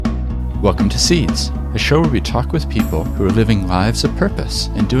Welcome to Seeds, a show where we talk with people who are living lives of purpose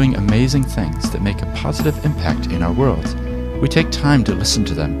and doing amazing things that make a positive impact in our world. We take time to listen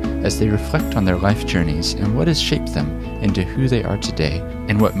to them as they reflect on their life journeys and what has shaped them into who they are today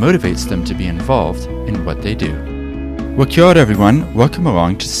and what motivates them to be involved in what they do. Well, kia ora everyone. Welcome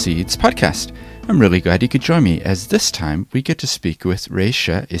along to Seeds Podcast. I'm really glad you could join me, as this time we get to speak with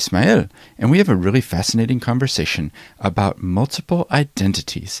Reisha Ismail, and we have a really fascinating conversation about multiple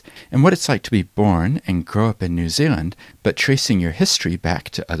identities and what it's like to be born and grow up in New Zealand, but tracing your history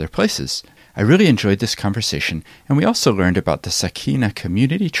back to other places. I really enjoyed this conversation, and we also learned about the Sakina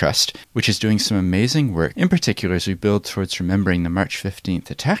Community Trust, which is doing some amazing work, in particular as we build towards remembering the March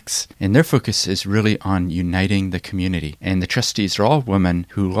 15th attacks, and their focus is really on uniting the community. And the trustees are all women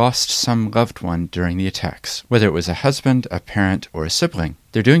who lost some loved one during the attacks, whether it was a husband, a parent, or a sibling.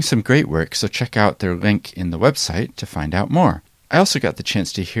 They're doing some great work, so check out their link in the website to find out more. I also got the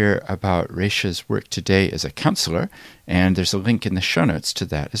chance to hear about Reisha's work today as a counselor, and there's a link in the show notes to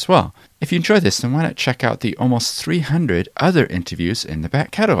that as well. If you enjoy this, then why not check out the almost 300 other interviews in the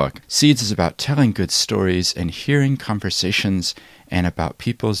back catalog. Seeds is about telling good stories and hearing conversations and about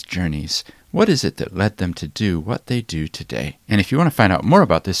people's journeys. What is it that led them to do what they do today? And if you want to find out more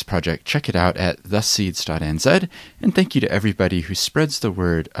about this project, check it out at theseeds.nz, and thank you to everybody who spreads the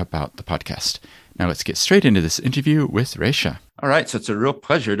word about the podcast. Now let's get straight into this interview with Reisha. All right, so it's a real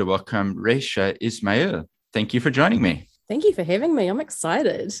pleasure to welcome Reisha Ismail. Thank you for joining me. Thank you for having me. I'm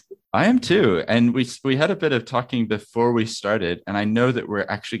excited. I am too. And we had a bit of talking before we started, and I know that we're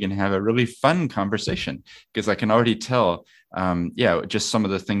actually going to have a really fun conversation because I can already tell, just some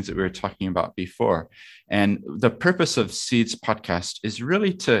of the things that we were talking about before. And the purpose of Seeds podcast is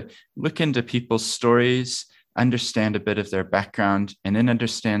really to look into people's stories, understand a bit of their background, and then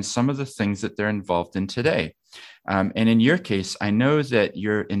understand some of the things that they're involved in today. And in your case, I know that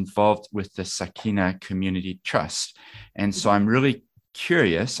you're involved with the Sakina Community Trust. And so I'm really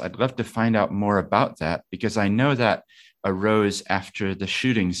curious. I'd love to find out more about that because I know that arose after the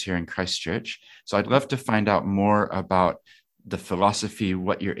shootings here in Christchurch. So I'd love to find out more about the philosophy,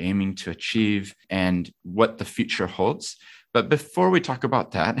 what you're aiming to achieve, and what the future holds. But before we talk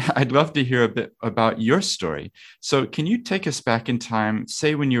about that, I'd love to hear a bit about your story. So can you take us back in time,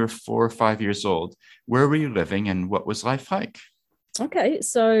 say when you were 4 or 5 years old? Where were you living and what was life like? Okay,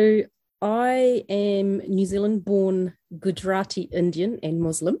 so I am New Zealand-born Gujarati Indian and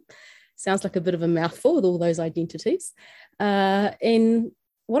Muslim. Sounds like a bit of a mouthful with all those identities. And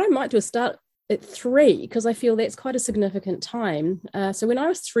what I might do is start at 3, because I feel that's quite a significant time. So when I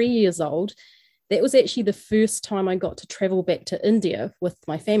was 3 years old, that was actually the first time I got to travel back to India with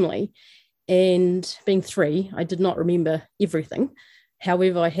my family. And being 3, I did not remember everything.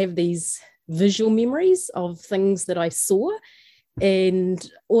 However, I have these visual memories of things that I saw. And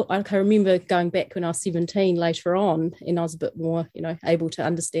I can remember going back when I was 17 later on, and I was a bit more, able to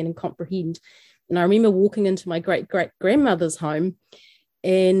understand and comprehend. And I remember walking into my great-great-grandmother's home,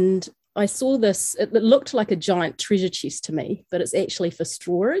 and I saw this. It looked like a giant treasure chest to me, but it's actually for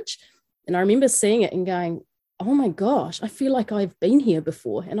storage. And I remember seeing it and going, oh my gosh, I feel like I've been here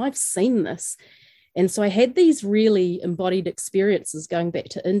before and I've seen this. And so I had these really embodied experiences going back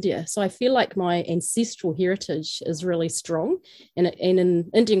to India. So I feel like my ancestral heritage is really strong. And in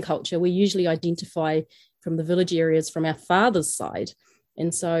Indian culture, we usually identify from the village areas from our father's side.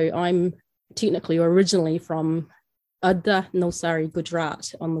 And so I'm technically originally from Adda Nalsari,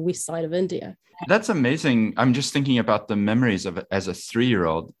 Gujarat, on the west side of India. That's amazing. I'm just thinking about the memories of it as a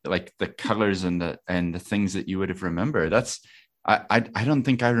 3-year-old, like the colors and the things that you would have remembered. I don't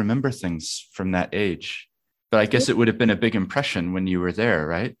think I remember things from that age, but I guess it would have been a big impression when you were there,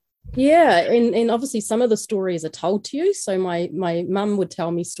 right? Yeah, and obviously some of the stories are told to you. So my mum would tell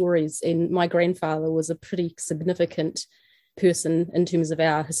me stories, and my grandfather was a pretty significant person in terms of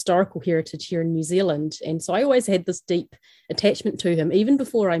our historical heritage here in New Zealand. And so I always had this deep attachment to him, even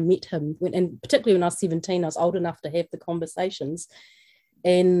before I met him. And particularly when I was 17, I was old enough to have the conversations.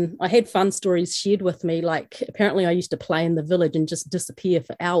 And I had fun stories shared with me, like apparently I used to play in the village and just disappear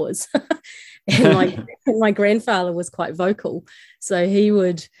for hours. And my grandfather was quite vocal. So he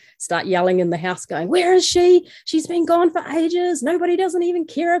would start yelling in the house going, where is she? She's been gone for ages. Nobody doesn't even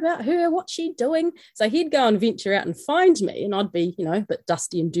care about her. What's she doing? So he'd go and venture out and find me, and I'd be, a bit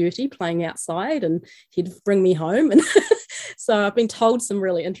dusty and dirty playing outside, and he'd bring me home. And so I've been told some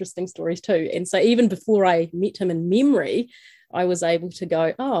really interesting stories too. And so even before I met him in memory, I was able to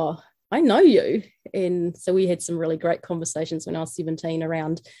go, oh, I know you. And so we had some really great conversations when I was 17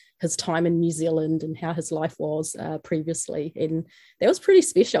 around his time in New Zealand and how his life was previously. And that was pretty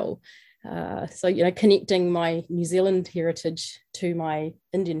special. So, connecting my New Zealand heritage to my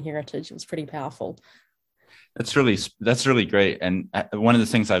Indian heritage was pretty powerful. That's really great. And one of the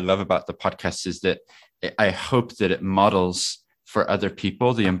things I love about the podcast is that I hope that it models for other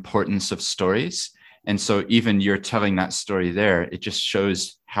people the importance of stories. And so even you're telling that story there, it just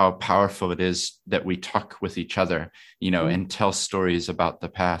shows how powerful it is that we talk with each other, and tell stories about the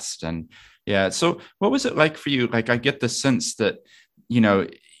past. And yeah, so what was it like for you? Like, I get the sense that,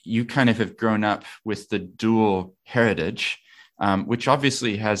 you kind of have grown up with the dual heritage, which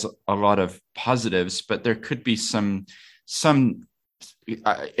obviously has a lot of positives, but there could be some,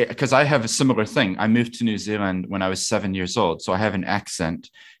 because I have a similar thing. I moved to New Zealand when I was 7 years old, so I have an accent,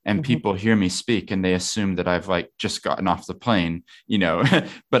 and people hear me speak and they assume that I've like just gotten off the plane,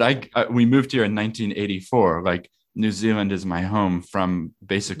 But we moved here in 1984. Like, New Zealand is my home from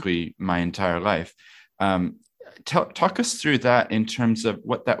basically my entire life. Talk us through that in terms of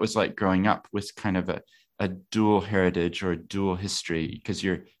what that was like growing up with kind of a dual heritage or a dual history, because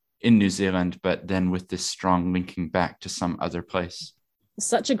you're in New Zealand, but then with this strong linking back to some other place.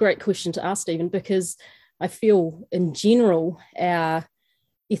 Such a great question to ask, Stephen, because I feel in general, our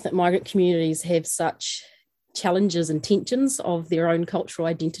ethnic migrant communities have such challenges and tensions of their own cultural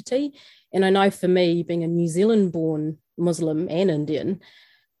identity. And I know for me, being a New Zealand-born Muslim and Indian,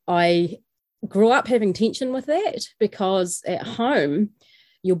 I grew up having tension with that, because at home,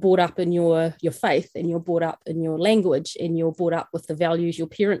 you're brought up in your faith, and you're brought up in your language, and you're brought up with the values your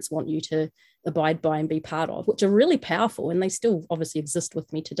parents want you to abide by and be part of, which are really powerful, and they still obviously exist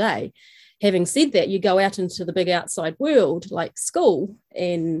with me today. Having said that, you go out into the big outside world like school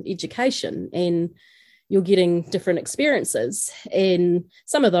and education, and you're getting different experiences, and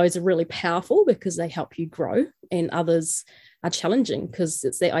some of those are really powerful because they help you grow, and others are challenging because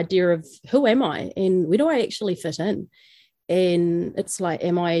it's the idea of, who am I and where do I actually fit in? And it's like,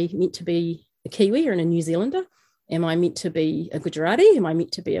 am I meant to be a Kiwi or a New Zealander? Am I meant to be a Gujarati? Am I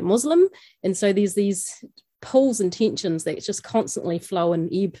meant to be a Muslim? And so there's these pulls and tensions that just constantly flow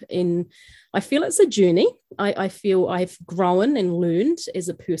and ebb. And I feel it's a journey. I feel I've grown and learned as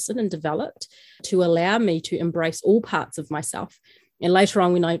a person and developed to allow me to embrace all parts of myself. And later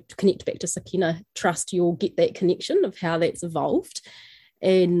on, when I connect back to Sakina Trust, you'll get that connection of how that's evolved.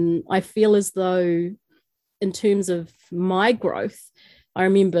 And I feel as though, in terms of my growth, I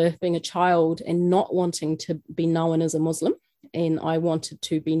remember being a child and not wanting to be known as a Muslim, and I wanted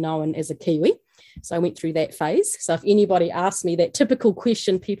to be known as a Kiwi. So I went through that phase. So if anybody asks me that typical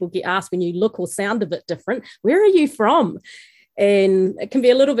question people get asked when you look or sound a bit different, where are you from? And it can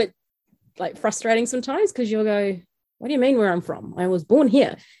be a little bit like frustrating sometimes, because you'll go, what do you mean where I'm from? I was born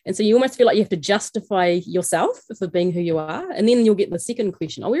here. And so you almost feel like you have to justify yourself for being who you are. And then you'll get the second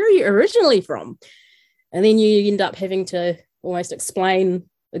question, where are you originally from? And then you end up having to almost explain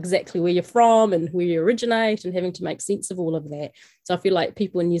exactly where you're from and where you originate, and having to make sense of all of that. So I feel like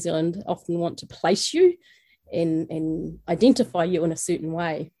people in New Zealand often want to place you and identify you in a certain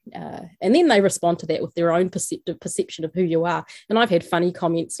way. And then they respond to that with their own perception of who you are. And I've had funny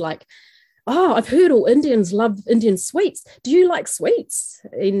comments like, I've heard all Indians love Indian sweets. Do you like sweets?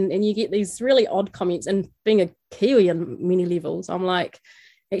 And you get these really odd comments. And being a Kiwi on many levels, I'm like,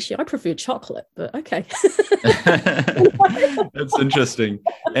 actually, I prefer chocolate, but okay. That's interesting.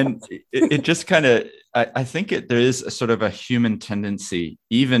 And it just kind of, I think there is a sort of a human tendency,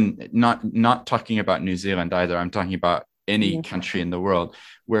 even not talking about New Zealand either, I'm talking about any country in the world,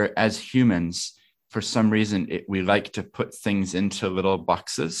 where as humans, for some reason, we like to put things into little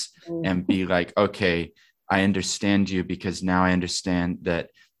boxes and be like, okay, I understand you because now I understand that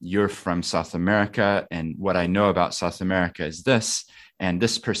you're from South America, and what I know about South America is this. And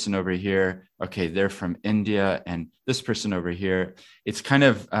this person over here, okay, they're from India, and this person over here. It's kind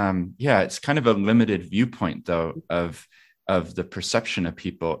of, it's kind of a limited viewpoint, though, of the perception of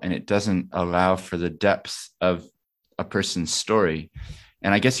people, and it doesn't allow for the depth of a person's story.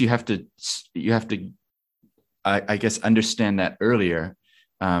 And I guess you have to, I guess, understand that earlier.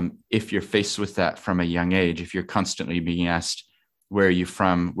 If you're faced with that from a young age, if you're constantly being asked, where are you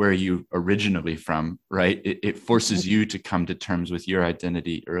from? Where are you originally from? Right? It forces you to come to terms with your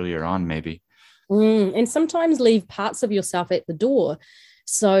identity earlier on, maybe. And sometimes leave parts of yourself at the door.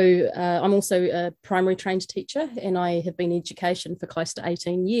 So I'm also a primary trained teacher, and I have been in education for close to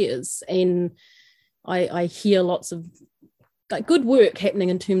 18 years. And I hear lots of good work happening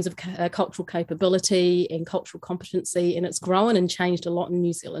in terms of cultural capability and cultural competency, and it's grown and changed a lot in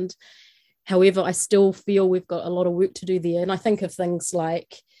New Zealand. However, I still feel we've got a lot of work to do there. And I think of things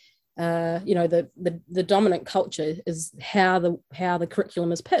like, the dominant culture is how the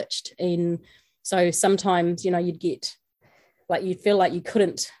curriculum is pitched. And so sometimes, you'd get like you'd feel like you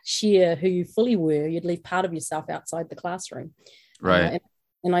couldn't share who you fully were. You'd leave part of yourself outside the classroom. Right.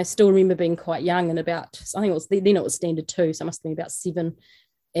 And I still remember being quite young, and about, I think it was standard 2, so I must have been about 7.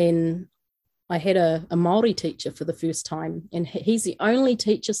 And I had a Māori teacher for the first time, and he's the only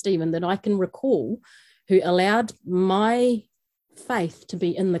teacher, Stephen, that I can recall who allowed my faith to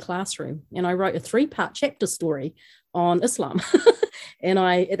be in the classroom. And I wrote a 3-part chapter story on Islam. And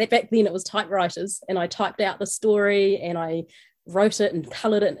back then it was typewriters, and I typed out the story and I wrote it and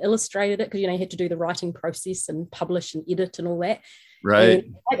colored it and illustrated it, because, you had to do the writing process and publish and edit and all that. Right.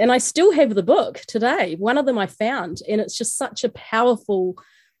 And I still have the book today. One of them I found, and it's just such a powerful,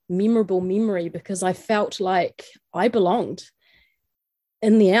 memorable memory, because I felt like I belonged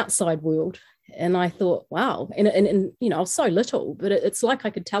in the outside world. And I thought, wow. And I was so little, but it's like I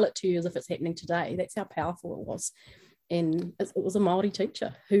could tell it to you as if it's happening today. That's how powerful it was. And it was a Māori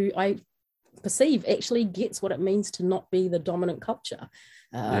teacher who I perceive actually gets what it means to not be the dominant culture.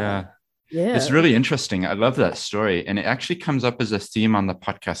 Yeah. It's really interesting. I love that story. And it actually comes up as a theme on the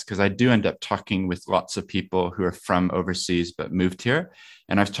podcast, because I do end up talking with lots of people who are from overseas but moved here.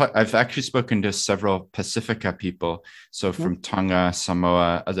 And I've actually spoken to several Pacifica people. So from Tonga,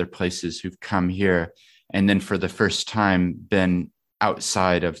 Samoa, other places who've come here, and then for the first time been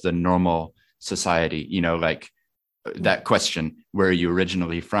outside of the normal society, like that question, where are you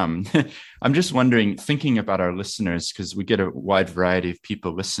originally from? I'm just wondering, thinking about our listeners, because we get a wide variety of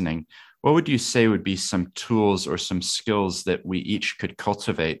people listening, what would you say would be some tools or some skills that we each could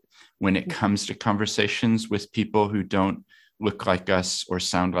cultivate when it comes to conversations with people who don't look like us or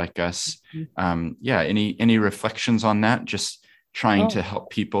sound like us? Any reflections on that? Just trying to help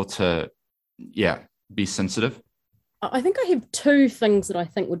people to, be sensitive. I think I have 2 things that I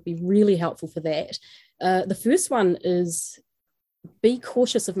think would be really helpful for that. The first one is, be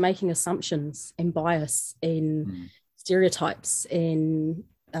cautious of making assumptions and bias and stereotypes and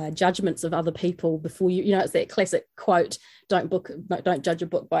judgments of other people before you. It's that classic quote: don't judge a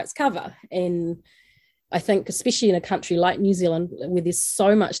book by its cover. And I think, especially in a country like New Zealand, where there's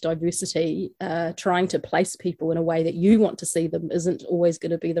so much diversity, trying to place people in a way that you want to see them isn't always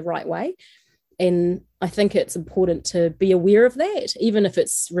going to be the right way. And I think it's important to be aware of that, even if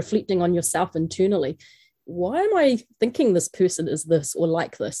it's reflecting on yourself internally. Why am I thinking this person is this or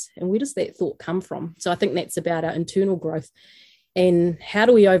like this? And where does that thought come from? So I think that's about our internal growth. And how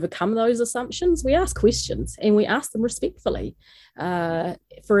do we overcome those assumptions? We ask questions, and we ask them respectfully.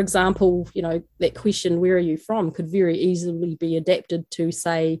 For example, that question, where are you from, could very easily be adapted to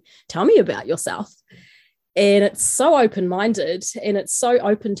say, tell me about yourself. And it's so open-minded, and it's so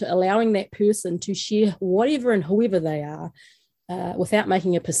open to allowing that person to share whatever and whoever they are, without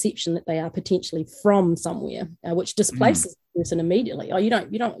making a perception that they are potentially from somewhere, which displaces the person immediately. Oh, you're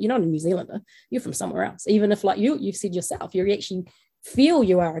not a New Zealander, you're from somewhere else. Even if, like you've said yourself, you actually feel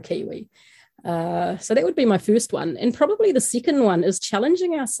you are a Kiwi. So that would be my first one. And probably the second one is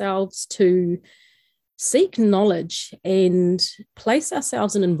challenging ourselves to seek knowledge and place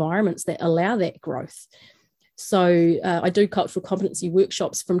ourselves in environments that allow that growth. So I do cultural competency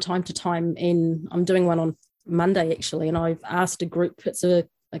workshops from time to time, and I'm doing one on Monday actually, and I've asked a group, it's a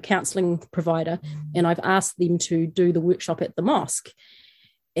counselling provider, and I've asked them to do the workshop at the mosque.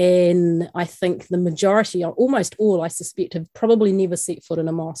 And I think the majority, almost all, I suspect, have probably never set foot in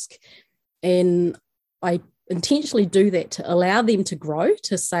a mosque. And I intentionally do that to allow them to grow,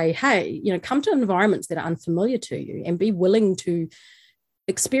 to say, hey, come to environments that are unfamiliar to you and be willing to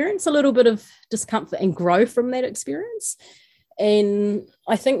experience a little bit of discomfort and grow from that experience. And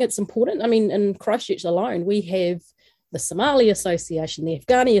I think it's important. I mean, in Christchurch alone, we have the Somali Association, the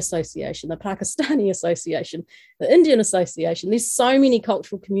Afghani Association, the Pakistani Association, the Indian Association. There's so many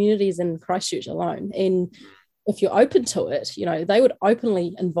cultural communities in Christchurch alone. And if you're open to it, they would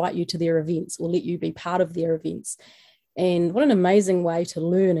openly invite you to their events or let you be part of their events. And what an amazing way to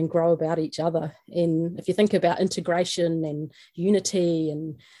learn and grow about each other. And if you think about integration and unity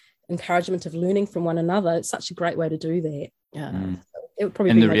and encouragement of learning from one another, it's such a great way to do that. It would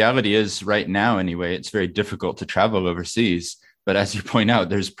probably and the reality is, right now anyway, it's very difficult to travel overseas. But as you point out,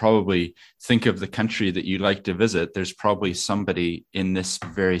 there's probably, think of the country that you like to visit, there's probably somebody in this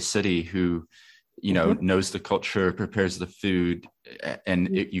very city who knows the culture, prepares the food, and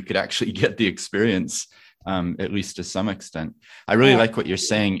you could actually get the experience, at least to some extent. I really like what you're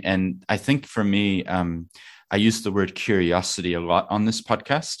saying. And I think for me, I use the word curiosity a lot on this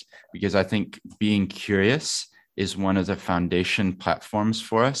podcast, because I think being curious is one of the foundation platforms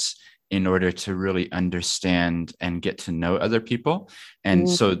for us in order to really understand and get to know other people. And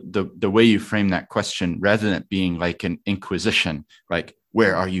so the way you frame that question, rather than it being like an inquisition, like,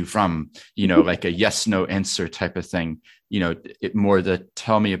 where are you from? Like a yes, no answer type of thing. It more the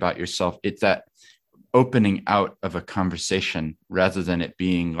tell me about yourself. It's that opening out of a conversation rather than it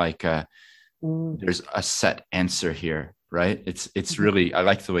being like there's a set answer here, right? It's really, I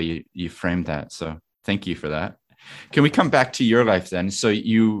like the way you framed that. So thank you for that. Can we come back to your life then? So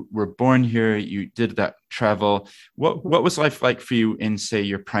you were born here, you did that travel. What was life like for you in, say,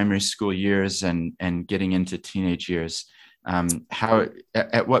 your primary school years and getting into teenage years? Tell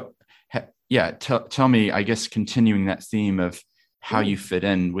me, I guess, continuing that theme of how you fit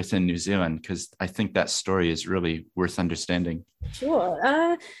in within New Zealand, because I think that story is really worth understanding.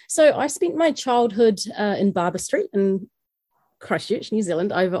 Sure. So I spent my childhood in Barber Street in Christchurch, New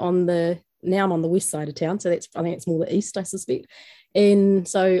Zealand, over on now I'm on the west side of town. So I think it's more the east, I suspect. And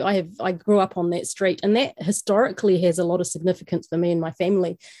so I grew up on that street, and that historically has a lot of significance for me and my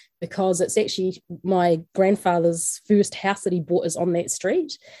family, because it's actually my grandfather's first house that he bought is on that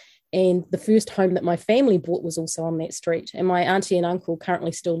street. And the first home that my family bought was also on that street. And my auntie and uncle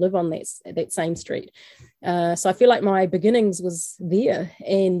currently still live on that same street. So I feel like my beginnings was there.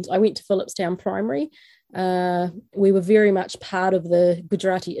 And I went to Phillipstown Primary. We were very much part of the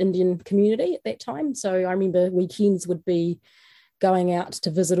Gujarati Indian community at that time. So I remember weekends would be going out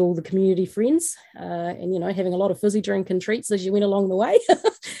to visit all the community friends and, having a lot of fizzy drink and treats as you went along the way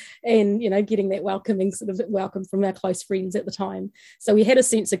and, getting that welcoming sort of welcome from our close friends at the time. So we had a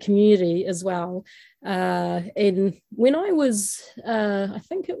sense of community as well. And when I was, I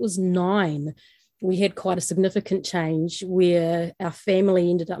think it was 9, we had quite a significant change where our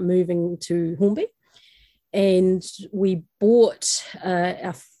family ended up moving to Hornby, and we bought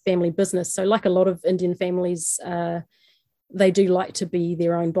our family business. So like a lot of Indian families, they do like to be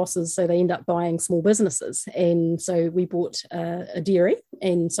their own bosses, so they end up buying small businesses. And so we bought a dairy.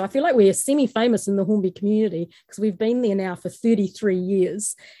 And so I feel like we're semi-famous in the Hornby community because we've been there now for 33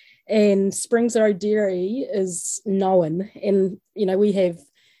 years. And Springs Road Dairy is known. And, we have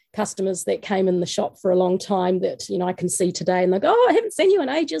customers that came in the shop for a long time that, I can see today and they go, oh, I haven't seen you in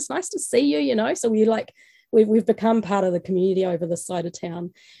ages. Nice to see you, So we've become part of the community over this side of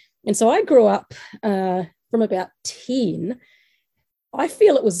town. And so I grew up from about 10. I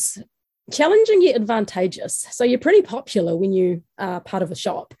feel it was challenging yet advantageous. So you're pretty popular when you are part of a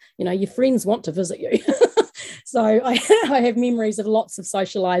shop. Your friends want to visit you. So I have memories of lots of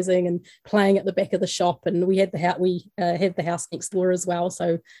socializing and playing at the back of the shop. And we had the house next door as well,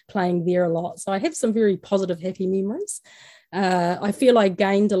 so playing there a lot. So I have some very positive, happy memories. I feel I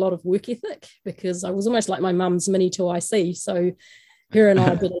gained a lot of work ethic because I was almost like my mum's mini 2IC. So her and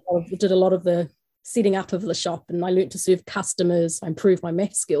I did a lot of the setting up of the shop, and I learned to serve customers. I improved my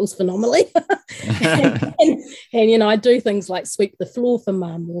math skills phenomenally. and I do things like sweep the floor for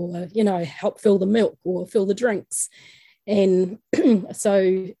mum, or, help fill the milk or fill the drinks. And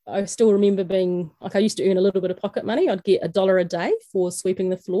so I still remember being like, I used to earn a little bit of pocket money. I'd get $1 a day for sweeping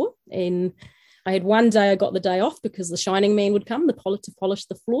the floor. And I had one day I got the day off because the shining man would come to polish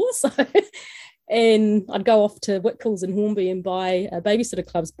the floor. So and I'd go off to Whitcoulls in Hornby and buy Babysitter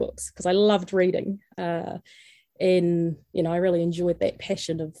Club's books because I loved reading. And, I really enjoyed that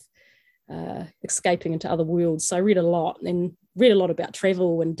passion of escaping into other worlds. So I read a lot about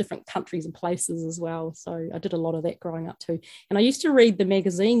travel and different countries and places as well. So I did a lot of that growing up too. And I used to read the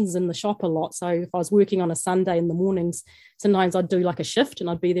magazines in the shop a lot. So if I was working on a Sunday in the mornings, sometimes I'd do like a shift and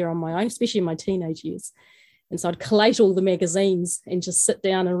I'd be there on my own, especially in my teenage years. And so I'd collate all the magazines and just sit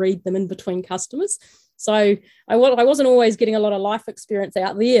down and read them in between customers. So I wasn't always getting a lot of life experience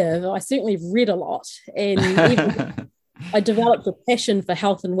out there, but I certainly read a lot. And even I developed a passion for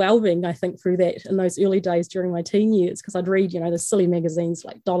health and well-being, I think, through that in those early days during my teen years, because I'd read, the silly magazines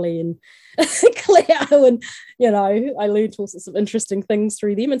like Dolly and Cleo, and, I learned all sorts of interesting things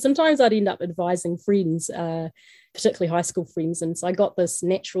through them. And sometimes I'd end up advising friends, particularly high school friends. And so I got this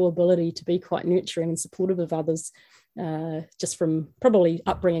natural ability to be quite nurturing and supportive of others, just from probably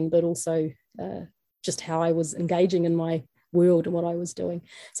upbringing, but also just how I was engaging in my world and what I was doing.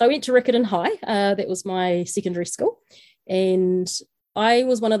 So I went to Riccarton High. That was my secondary school. And I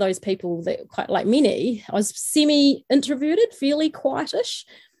was one of those people that, quite like many, I was semi-introverted, fairly quietish.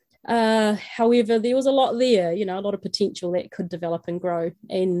 However, there was a lot there, a lot of potential that could develop and grow.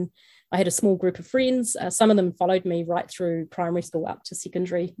 And I had a small group of friends. Some of them followed me right through primary school up to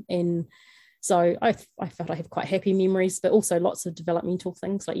secondary. And so I felt I have quite happy memories, but also lots of developmental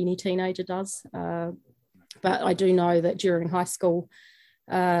things like any teenager does. But I do know that during high school,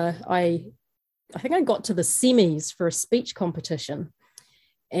 I think I got to the semis for a speech competition.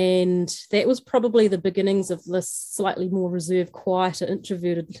 And that was probably the beginnings of this slightly more reserved, quieter,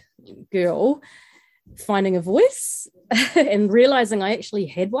 introverted girl finding a voice and realizing I actually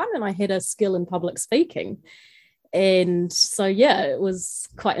had one and I had a skill in public speaking. And so, yeah, it was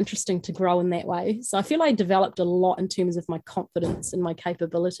quite interesting to grow in that way. So I feel I developed a lot in terms of my confidence and my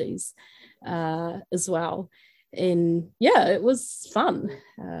capabilities as well. And yeah, it was fun.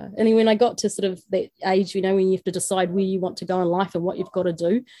 And then when I got to sort of that age, when you have to decide where you want to go in life and what you've got to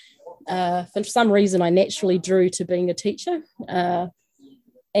do, for some reason I naturally drew to being a teacher.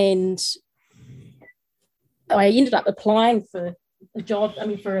 And I ended up applying for a job,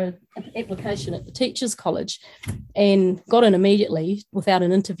 for an application at the Teachers College, and got in immediately without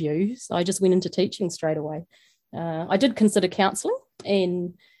an interview. So I just went into teaching straight away. I did consider counselling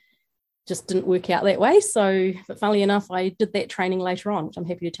and just didn't work out that way. So, but funnily enough, I did that training later on, which I'm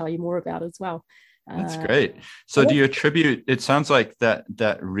happy to tell you more about as well. That's great. So do you attribute, it sounds like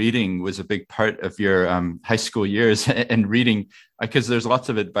that reading was a big part of your high school years, and reading, because there's lots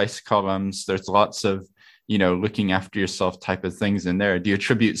of advice columns, there's lots of, looking after yourself type of things in there. Do you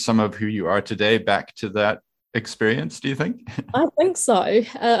attribute some of who you are today back to that experience, do you think? I think so.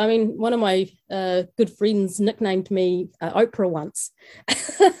 One of my good friends nicknamed me Oprah once.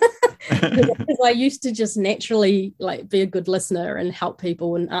 Because I used to just naturally be a good listener and help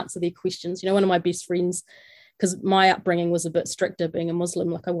people and answer their questions. One of my best friends, because my upbringing was a bit stricter being a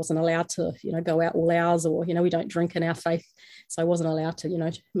Muslim, I wasn't allowed to, go out all hours, or, we don't drink in our faith. So I wasn't allowed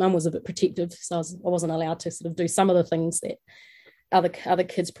to, mum was a bit protective. So I wasn't allowed to sort of do some of the things that other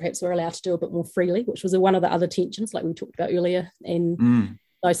kids perhaps were allowed to do a bit more freely, which was one of the other tensions like we talked about earlier. And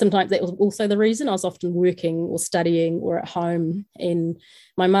so sometimes that was also the reason I was often working or studying or at home. And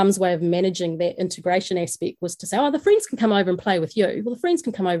my mum's way of managing that integration aspect was to say, the friends can come over and play with you. Well, the friends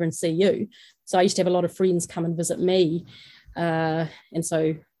can come over and see you. So I used to have a lot of friends come and visit me. And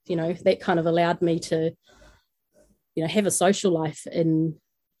so, that kind of allowed me to, have a social life in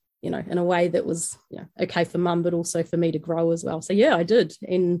a way that was okay for mum, but also for me to grow as well. So yeah, I did.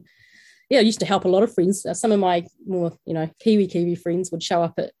 And yeah, I used to help a lot of friends. Some of my more, Kiwi friends would show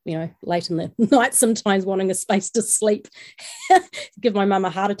up at, late in the night sometimes wanting a space to sleep. Give my mum a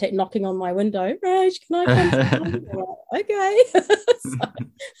heart attack knocking on my window. Rach, can I come? Okay.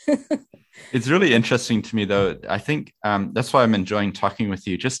 It's really interesting to me, though. I think that's why I'm enjoying talking with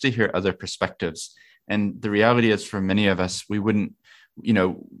you, just to hear other perspectives. And the reality is, for many of us, we wouldn't,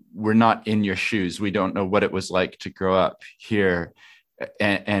 we're not in your shoes. We don't know what it was like to grow up here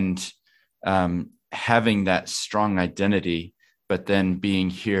and having that strong identity, but then being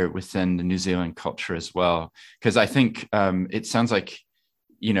here within the New Zealand culture as well. Because I think it sounds like,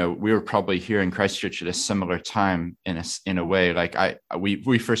 we were probably here in Christchurch at a similar time in a way. Like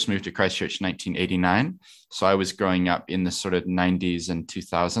we first moved to Christchurch in 1989. So I was growing up in the sort of 90s and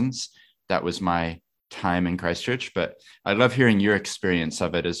 2000s. That was my time in Christchurch, but I love hearing your experience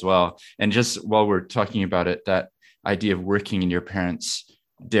of it as well. And just while we're talking about it, that idea of working in your parents'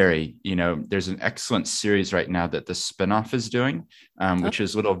 dairy, there's an excellent series right now that the Spinoff is doing, which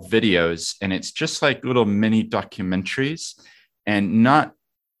is little videos, and it's just like little mini documentaries, and not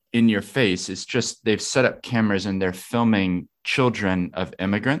in your face. It's just they've set up cameras and they're filming children of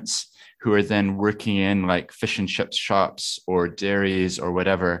immigrants who are then working in like fish and chips shops or dairies or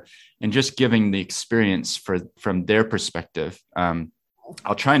whatever, and just giving the experience from their perspective.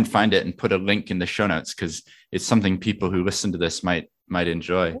 I'll try and find it and put a link in the show notes, because it's something people who listen to this might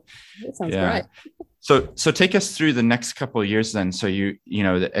enjoy. That sounds great. So take us through the next couple of years then. So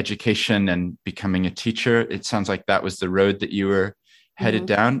the education and becoming a teacher, it sounds like that was the road that you were headed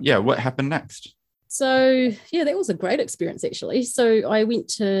down. Yeah. What happened next? So yeah, that was a great experience actually. So I went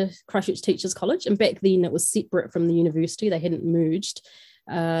to Christchurch Teachers College, and back then it was separate from the university. They hadn't merged.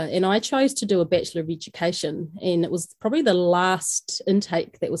 And I chose to do a Bachelor of Education, and it was probably the last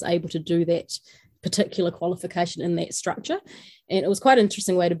intake that was able to do that particular qualification in that structure. And it was quite an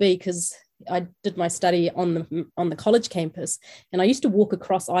interesting way to be, because I did my study on the college campus, and I used to walk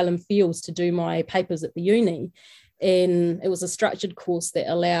across Island Fields to do my papers at the uni. And it was a structured course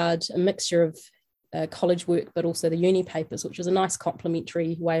that allowed a mixture of college work, but also the uni papers, which was a nice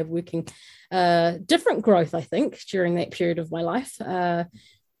complementary way of working. Different growth, I think, during that period of my life. And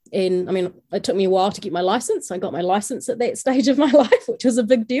it took me a while to get my license. I got my license at that stage of my life, which was a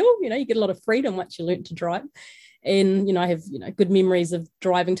big deal. You get a lot of freedom once you learn to drive. And, I have, good memories of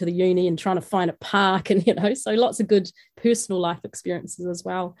driving to the uni and trying to find a park and, so lots of good personal life experiences as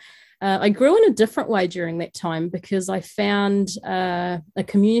well. I grew in a different way during that time, because I found a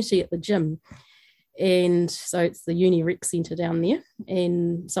community at the gym. And so it's the Uni Rec Centre down there.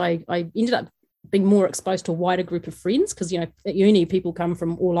 And so I ended up being more exposed to a wider group of friends, because, at uni, people come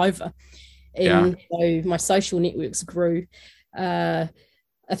from all over. And so my social networks grew.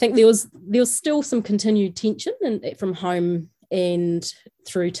 I think there was still some continued tension from home and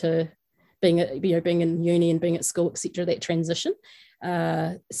through to being in uni and being at school, etc. That transition.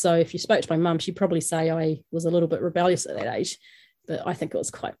 So if you spoke to my mum, she'd probably say I was a little bit rebellious at that age, but I think it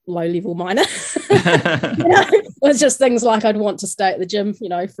was quite low level minor. It was just things like I'd want to stay at the gym,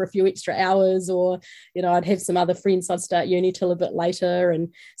 for a few extra hours, or, I'd have some other friends. I'd stay at uni till a bit later.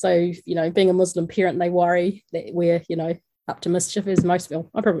 And so, being a Muslim parent, they worry that we're, up to mischief, as most,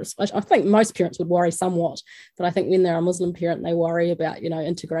 I think most parents would worry somewhat, but I think when they're a Muslim parent, they worry about,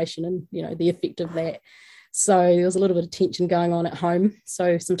 integration and, the effect of that. So there was a little bit of tension going on at home.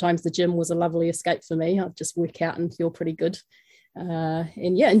 So sometimes the gym was a lovely escape for me. I'd just work out and feel pretty good.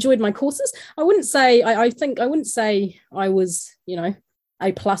 And yeah, enjoyed my courses. I wouldn't say I was,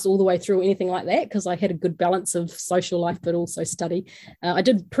 A+ all the way through or anything like that, because I had a good balance of social life, but also study. I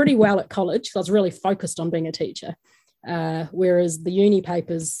did pretty well at college because I was really focused on being a teacher. Whereas the uni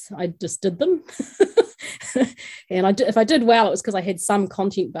papers, I just did them. And if I did well, it was because I had some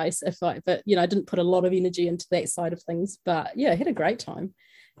content base. But I didn't put a lot of energy into that side of things. But yeah, I had a great time.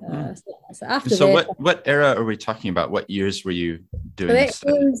 So after that, what era are we talking about? What years were you doing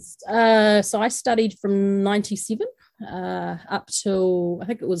this? So I studied from 97 up till, I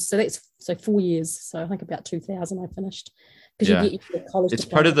think it was, so 4 years. So I think about 2000 I finished. Yeah. It's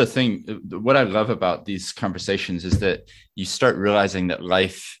part of the thing. What I love about these conversations is that you start realizing that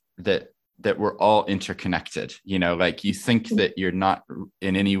life, that we're all interconnected, like you think that you're not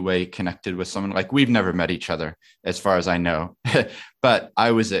in any way connected with someone. Like, we've never met each other as far as I know, but I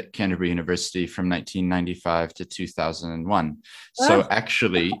was at Canterbury University from 1995 to 2001. So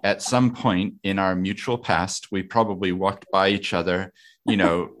actually at some point in our mutual past, we probably walked by each other,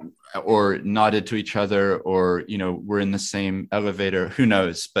 or nodded to each other, or, we're in the same elevator, who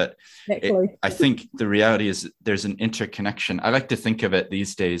knows? But I think the reality is there's an interconnection. I like to think of it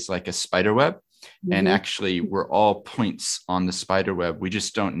these days like a spider web. Mm-hmm. And actually we're all points on the spider web. We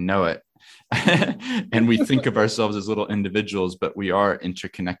just don't know it. And we think of ourselves as little individuals, but we are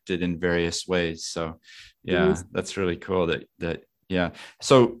interconnected in various ways. So yeah, that's really cool yeah.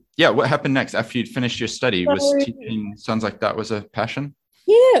 So yeah, what happened next after you'd finished your study? Was teaching, sounds like that was a passion?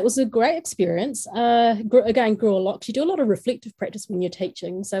 Yeah, it was a great experience. Grew a lot. You do a lot of reflective practice when you're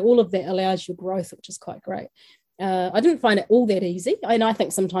teaching. So all of that allows your growth, which is quite great. I didn't find it all that easy. And I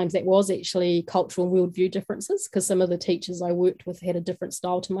think sometimes that was actually cultural and worldview differences, because some of the teachers I worked with had a different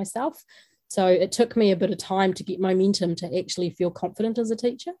style to myself. So it took me a bit of time to get momentum to actually feel confident as a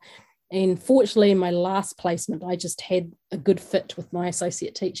teacher. And fortunately, in my last placement, I just had a good fit with my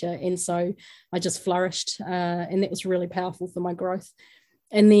associate teacher. And so I just flourished. And that was really powerful for my growth.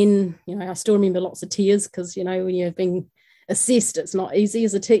 And then, I still remember lots of tears because, when you're being assessed, it's not easy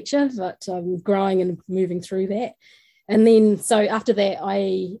as a teacher, but growing and moving through that. And then, so after that,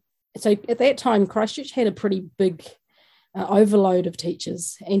 at that time, Christchurch had a pretty big overload of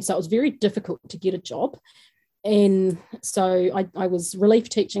teachers. And so it was very difficult to get a job. And so I was relief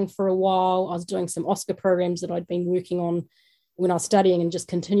teaching for a while. I was doing some Oscar programs that I'd been working on when I was studying, and just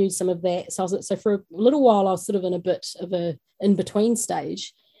continued some of that. So for a little while, I was sort of in a bit of a in-between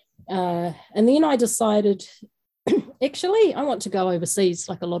stage. And then I decided, actually, I want to go overseas,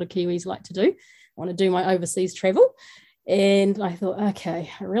 like a lot of Kiwis like to do. I want to do my overseas travel. And I thought,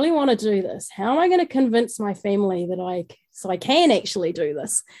 okay, I really want to do this. How am I going to convince my family that I can actually do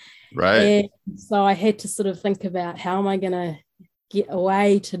this? Right. And so I had to sort of think about, how am I going to get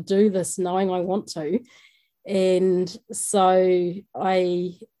away to do this knowing I want to? And so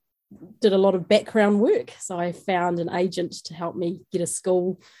I did a lot of background work. So I found an agent to help me get a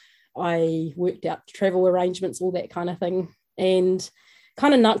school. I worked out travel arrangements, all that kind of thing. And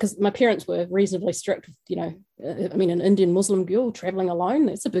kind of not, because my parents were reasonably strict, an Indian Muslim girl traveling alone,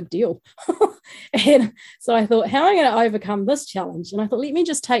 that's a big deal. And so I thought, how am I going to overcome this challenge? And I thought, let me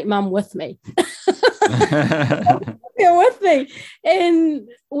just take mum with me. With me. And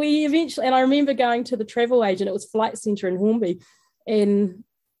we eventually, and I remember going to the travel agent, it was Flight Centre in Hornby, and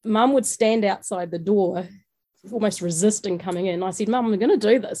mum would stand outside the door almost resisting coming in. I said, Mum, I'm going to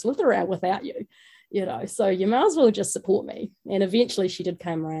do this with or without you, so you might as well just support me. And eventually she did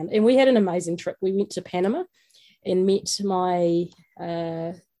come around, and we had an amazing trip. We went to Panama and met my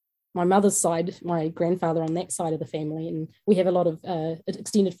mother's side, my grandfather on that side of the family, and we have a lot of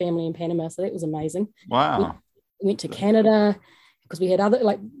extended family in Panama, so that was amazing. Wow. We went to Canada because we had other,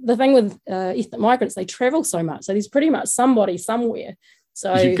 like the thing with ethnic migrants, they travel so much, so there's pretty much somebody somewhere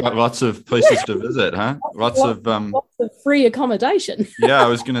So You got lots of places to visit, huh? lots of free accommodation. Yeah, I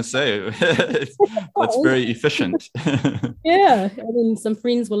was gonna say that's very efficient. Yeah, and then some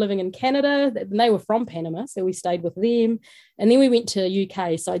friends were living in Canada, and they were from Panama, so we stayed with them. And then we went to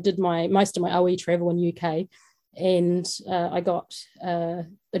UK. So I did most of my OE travel in UK, and I got a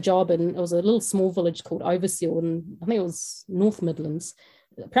job, and it was a little small village called Overseal, and I think it was North Midlands.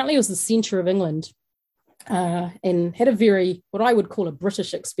 Apparently, it was the centre of England, and had a very, what I would call a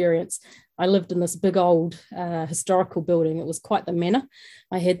British experience. I lived in this big old historical building. It was quite the manor.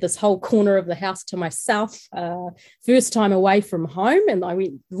 I had this whole corner of the house to myself, first time away from home, and I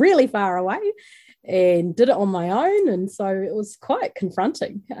went really far away and did it on my own. And so it was quite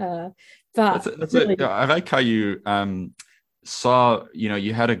confronting. But really, I like how you saw,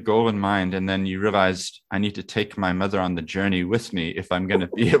 you had a goal in mind, and then you realized I need to take my mother on the journey with me if I'm going to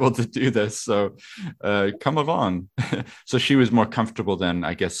be able to do this. So come along. So she was more comfortable then,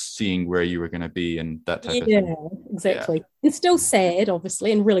 I guess, seeing where you were going to be and that type of thing. Yeah, exactly. Yeah. And still sad,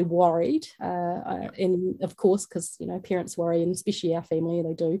 obviously, and really worried. And of course, because, parents worry, and especially our family,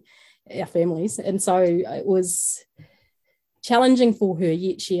 they do, our families. And so it was challenging for her,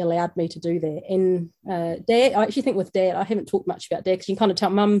 yet she allowed me to do that. And Dad, I actually think with Dad, I haven't talked much about Dad, because you can kind of tell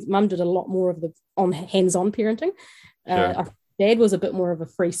Mum did a lot more of the hands-on parenting. Sure. Dad was a bit more of a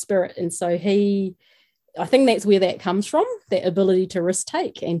free spirit, and so I think that's where that comes from, that ability to risk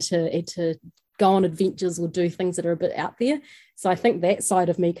take and to go on adventures or do things that are a bit out there. So I think that side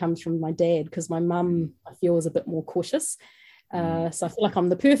of me comes from my dad, because my mum, I feel, was a bit more cautious. So I feel like I'm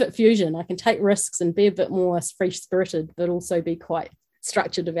the perfect fusion. I can take risks and be a bit more free-spirited, but also be quite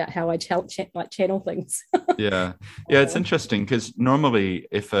structured about how I channel things. Yeah. It's interesting, because normally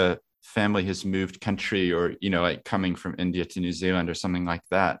if a family has moved country, or, like coming from India to New Zealand or something like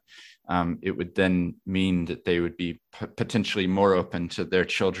that, it would then mean that they would be potentially more open to their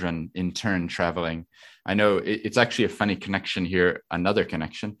children in turn traveling. I know it's actually a funny connection here. Another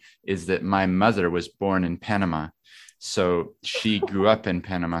connection is that my mother was born in Panama. So she grew up in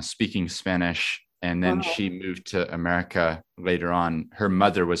Panama speaking Spanish, and then she moved to America later on. Her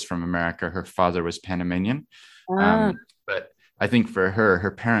mother was from America. Her father was Panamanian. But I think for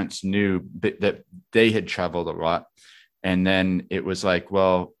her parents knew that they had traveled a lot. And then it was like,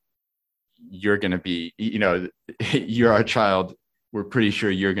 well, you're going to be, you're our child. We're pretty sure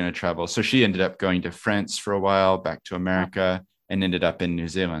you're going to travel. So she ended up going to France for a while, back to America, and ended up in New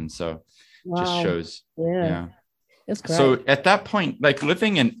Zealand. So just shows. Yeah. That's great. So at that point, like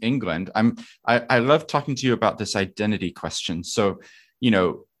living in England, I love talking to you about this identity question. So,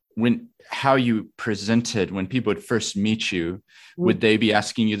 how you presented when people would first meet you, would they be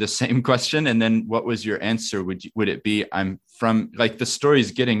asking you the same question? And then what was your answer? Would it be, I'm from, like, the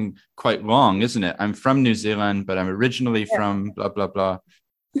story's getting quite long, isn't it? I'm from New Zealand, but I'm originally from blah, blah, blah.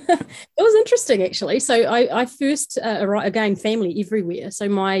 It was interesting, actually. So I first, again, family everywhere. So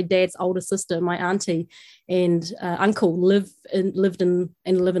my dad's older sister, my auntie and uncle live in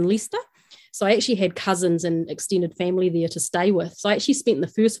Leicester. So I actually had cousins and extended family there to stay with. So I actually spent the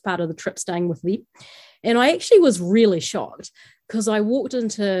first part of the trip staying with them. And I actually was really shocked, because I walked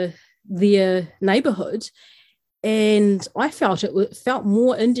into their neighborhood and I felt it felt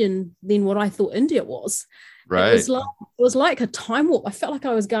more Indian than what I thought India was. Right. It was like a time warp. I felt like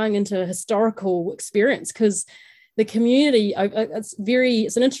I was going into a historical experience, because the community,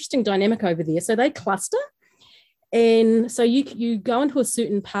 it's an interesting dynamic over there. So they cluster. And so you go into a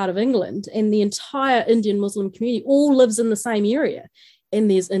certain part of England, and the entire Indian Muslim community all lives in the same area. And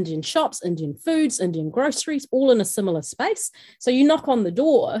there's Indian shops, Indian foods, Indian groceries, all in a similar space. So you knock on the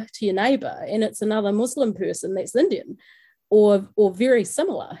door to your neighbor, and it's another Muslim person that's Indian or very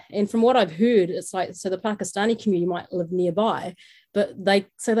similar. And from what I've heard, it's like, so the Pakistani community might live nearby, but they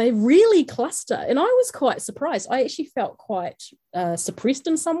really cluster. And I was quite surprised. I actually felt quite suppressed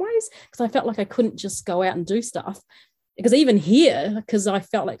in some ways, because I felt like I couldn't just go out and do stuff. Because even here, because I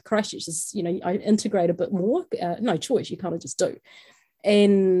felt like Christchurch is, I integrate a bit more. No choice, you kind of just do.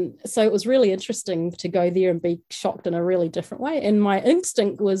 And so it was really interesting to go there and be shocked in a really different way. And my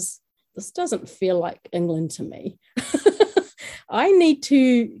instinct was, this doesn't feel like England to me. I need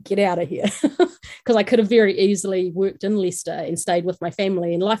to get out of here, because I could have very easily worked in Leicester and stayed with my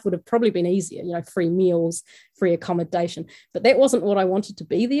family, and life would have probably been easier, free meals, free accommodation. But that wasn't what I wanted to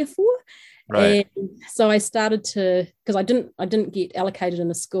be there for. Right. And so I started to, because I didn't get allocated in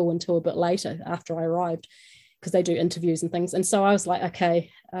a school until a bit later after I arrived, because they do interviews and things. And so I was like,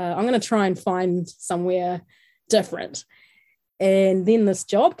 okay, I'm going to try and find somewhere different. And then this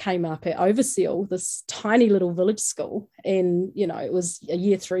job came up at Overseal, this tiny little village school. And, it was a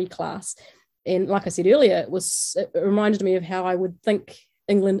year 3 class. And like I said earlier, it reminded me of how I would think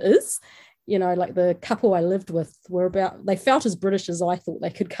England is. Like the couple I lived with they felt as British as I thought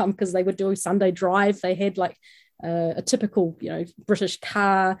they could come, because they would do a Sunday drive. They had like a typical, British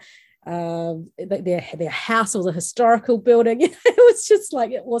car. Their house was a historical building. It was just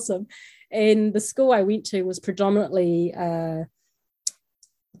like awesome. And the school I went to was predominantly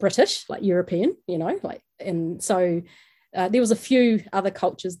British, like European, and so there was a few other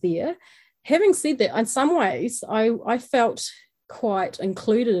cultures there. Having said that, in some ways, I felt quite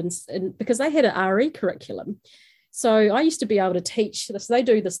included because they had an RE curriculum. So I used to be able to teach this. They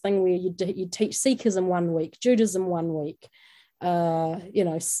do this thing where you teach Sikhism 1 week, Judaism 1 week,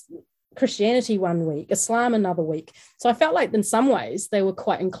 Christianity 1 week, Islam another week. So I felt like in some ways they were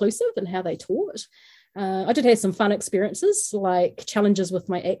quite inclusive in how they taught. I did have some fun experiences, like challenges with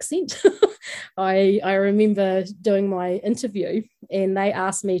my accent. I remember doing my interview and they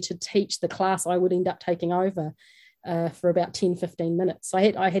asked me to teach the class I would end up taking over for about 10-15 minutes. So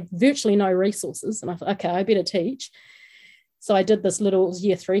I had virtually no resources, and I thought, okay, I better teach. So I did this little, it was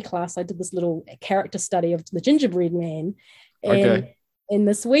year 3 class, I did this little character study of the gingerbread man. And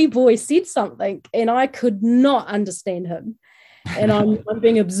this wee boy said something and I could not understand him. And I'm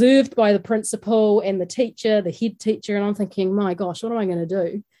being observed by the principal and the teacher, the head teacher, and I'm thinking, my gosh, what am I going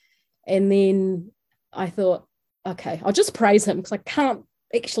to do? And then I thought, okay, I'll just praise him because I can't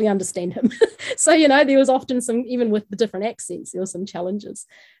actually understand him. So, there was often some, even with the different accents, there were some challenges.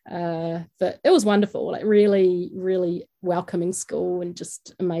 But it was wonderful, like really, really welcoming school and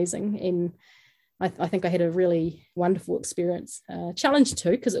just amazing. And I think I had a really wonderful experience. Challenge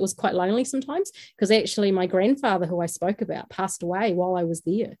too, because it was quite lonely sometimes, because actually my grandfather, who I spoke about, passed away while I was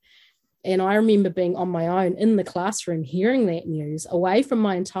there. And I remember being on my own in the classroom, hearing that news, away from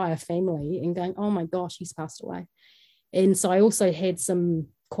my entire family, and going, oh my gosh, he's passed away. And so I also had some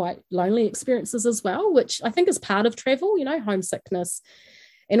quite lonely experiences as well, which I think is part of travel, homesickness,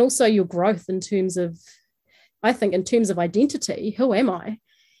 and also your growth in terms of identity. Who am I?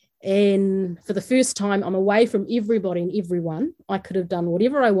 And for the first time, I'm away from everybody and everyone. I could have done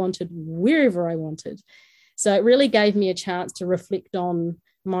whatever I wanted, wherever I wanted. So it really gave me a chance to reflect on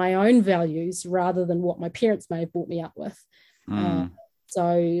my own values rather than what my parents may have brought me up with.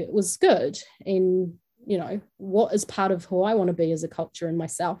 So it was good. And, what is part of who I want to be as a culture and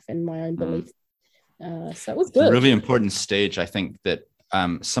myself and my own beliefs. So it was good. It's a really important stage. I think that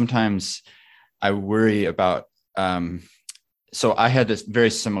sometimes I worry about, so I had this very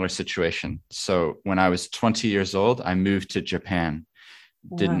similar situation. So when I was 20 years old, I moved to Japan,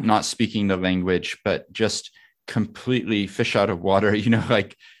 not speaking the language, but just completely fish out of water,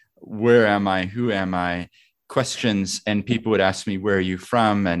 like, where am I? Who am I? Questions. And people would ask me, where are you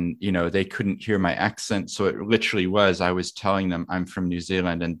from? And, they couldn't hear my accent. So it literally I was telling them I'm from New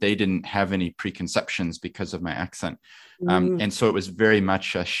Zealand, and they didn't have any preconceptions because of my accent. And so it was very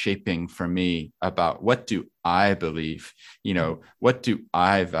much a shaping for me about what do I believe, what do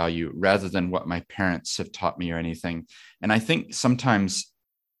I value, rather than what my parents have taught me or anything. And I think sometimes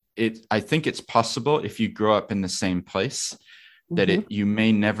it's possible, if you grow up in the same place, that you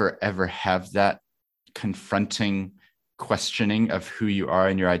may never, ever have that confronting questioning of who you are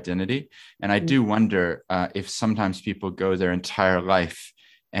and your identity. And I do wonder if sometimes people go their entire life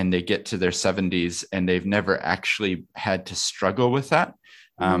and they get to their 70s and they've never actually had to struggle with that.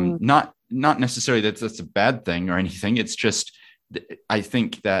 Not necessarily that that's a bad thing or anything. It's just, I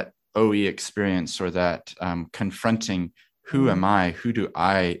think that OE experience, or that confronting who am I,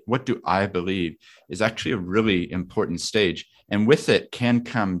 what do I believe, is actually a really important stage. And with it can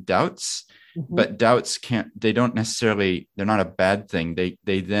come doubts, but doubts they're not a bad thing.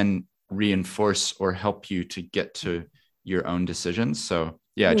 They then reinforce or help you to get to your own decisions. So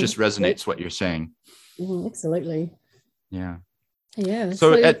yeah, it just resonates what you're saying. Absolutely. Yeah.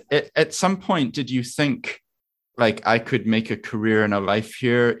 So at some point, did you think, like, I could make a career and a life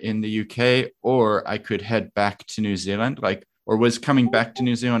here in the UK, or I could head back to New Zealand? Like, or was coming back to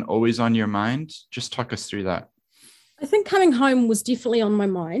New Zealand always on your mind? Just talk us through that. I think coming home was definitely on my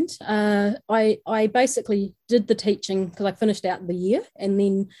mind. I basically did the teaching because I finished out the year, and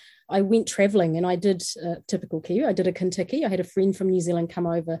then I went traveling, and I did typical Kiwi. I did a Kentucky. I had a friend from New Zealand come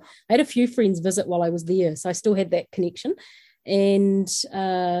over. I had a few friends visit while I was there, so I still had that connection. And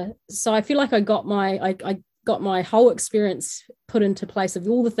so I feel like I got my whole experience put into place of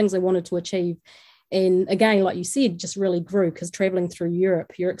all the things I wanted to achieve. And again, like you said, just really grew, because traveling through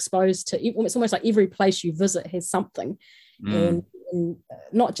Europe, you're exposed to, it's almost like every place you visit has something, and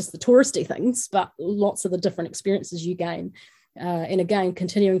not just the touristy things, but lots of the different experiences you gain. And again,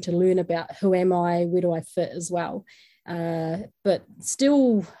 continuing to learn about who am I, where do I fit as well. But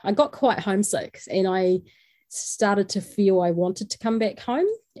still, I got quite homesick, and I started to feel I wanted to come back home.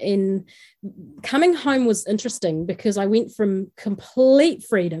 And coming home was interesting because I went from complete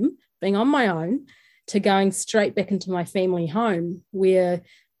freedom, being on my own, to going straight back into my family home where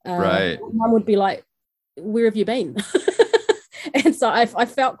mum would be like, where have you been? And so I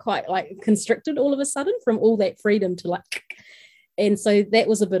felt quite like constricted all of a sudden from all that freedom to like, and so that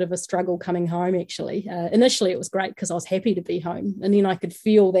was a bit of a struggle coming home, actually. Initially, it was great because I was happy to be home, and then I could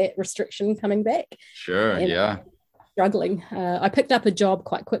feel that restriction coming back. Sure, yeah. Struggling. I picked up a job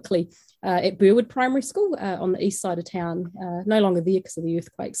quite quickly at Burwood Primary School on the east side of town, no longer there because of the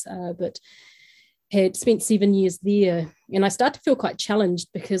earthquakes, but had spent 7 years there. And I started to feel quite challenged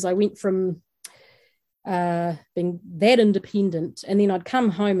because I went from being that independent, and then I'd come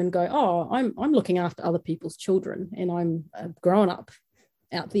home and go, oh, I'm looking after other people's children, and I'm grown up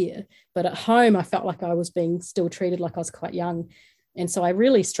out there, but at home I felt like I was being still treated like I was quite young. And so I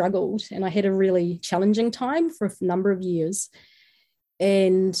really struggled, and I had a really challenging time for a number of years.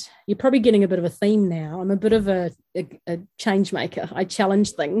 And you're probably getting a bit of a theme now. I'm a bit of a change maker. I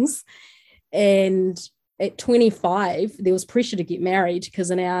challenge things, and at 25, there was pressure to get married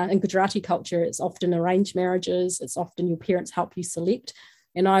because in Gujarati culture, it's often arranged marriages. It's often your parents help you select.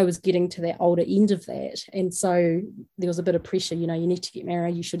 And I was getting to that older end of that. And so there was a bit of pressure, you need to get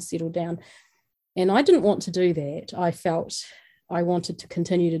married, you should settle down. And I didn't want to do that. I felt I wanted to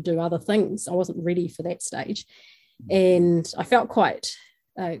continue to do other things. I wasn't ready for that stage. And I felt quite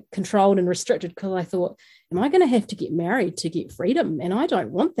controlled and restricted because I thought, am I going to have to get married to get freedom? And I don't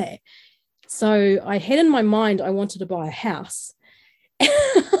want that. So I had in my mind, I wanted to buy a house.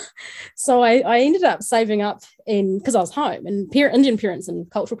 So I ended up saving up because I was home, and Indian parents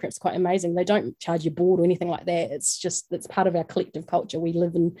and cultural parents are quite amazing. They don't charge you board or anything like that. It's part of our collective culture. We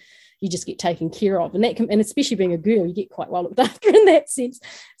live in, you just get taken care of. And and especially being a girl, you get quite well looked after in that sense.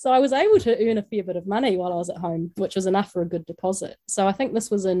 So I was able to earn a fair bit of money while I was at home, which was enough for a good deposit. So I think this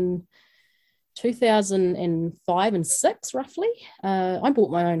was in 2005 and 6, roughly. I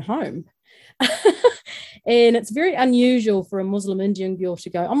bought my own home. And it's very unusual for a Muslim Indian girl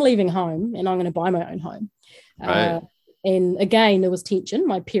to go, I'm leaving home and I'm going to buy my own home. Right. And again, there was tension.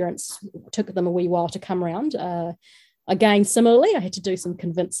 My parents took them a wee while to come around. Again, similarly, I had to do some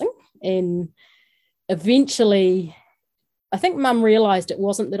convincing. And eventually, I think mum realised it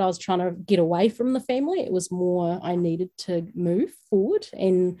wasn't that I was trying to get away from the family. It was more I needed to move forward.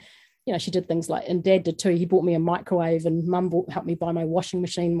 And she did things like, and dad did too. He bought me a microwave, and mum helped me buy my washing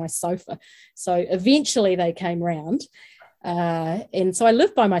machine, my sofa. So eventually they came round. And so I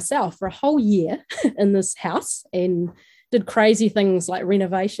lived by myself for a whole year in this house and did crazy things like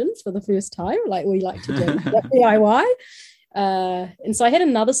renovations for the first time, like we like to do, DIY. And so I had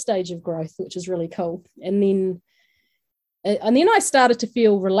another stage of growth, which is really cool. And then I started to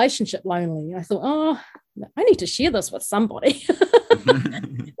feel relationship lonely. I thought, I need to share this with somebody.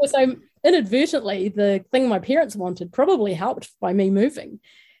 So inadvertently, the thing my parents wanted probably helped by me moving.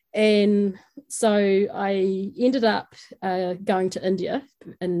 And so I ended up going to India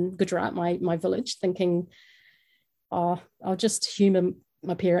in Gujarat, my village, thinking, I'll just humour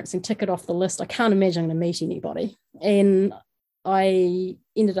my parents and tick it off the list. I can't imagine I'm going to meet anybody. And I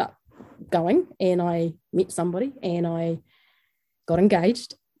ended up going, and I met somebody, and I got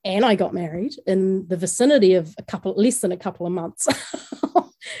engaged, and I got married in the vicinity of less than a couple of months.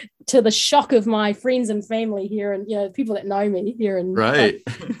 To the shock of my friends and family here, and people that know me here, and right.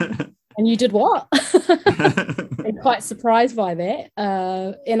 And you did what? I'm quite surprised by that,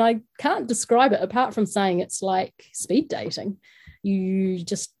 and I can't describe it apart from saying it's like speed dating. You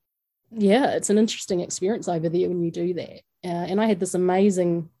just, it's an interesting experience over there when you do that. And I had this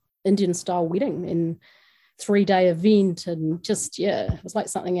amazing Indian style wedding and 3-day event, and just it was like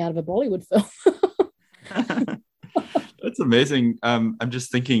something out of a Bollywood film. That's amazing. I'm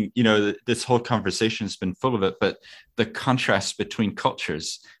just thinking, this whole conversation has been full of it, but the contrast between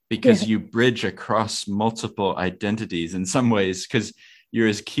cultures, because you bridge across multiple identities in some ways, because you're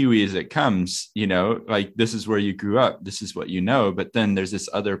as Kiwi as it comes, like this is where you grew up, this is what you know, but then there's this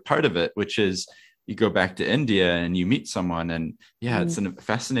other part of it, which is you go back to India and you meet someone, and it's a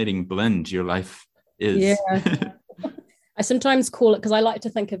fascinating blend your life is. I sometimes call it, because I like to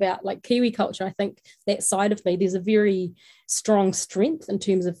think about like Kiwi culture, I think that side of me, there's a very strong strength in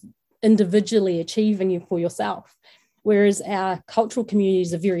terms of individually achieving for yourself, whereas our cultural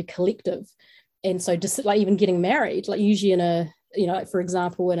communities are very collective. And so just like even getting married, like usually in a, like for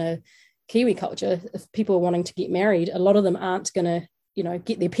example, in a Kiwi culture, if people are wanting to get married, a lot of them aren't going to,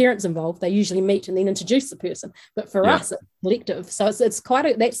 get their parents involved. They usually meet and then introduce the person. But for us, it's collective. So it's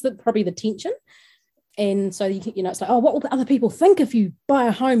quite that's probably the tension. And so, it's like, oh, what will other people think if you buy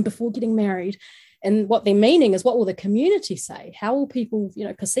a home before getting married? And what they're meaning is, what will the community say? How will people,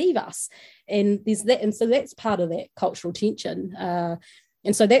 perceive us? And there's that. And so that's part of that cultural tension.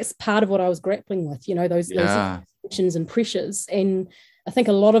 And so that's part of what I was grappling with, those tensions and pressures. And I think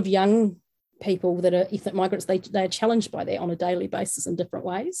a lot of young people that are ethnic migrants, they're challenged by that on a daily basis in different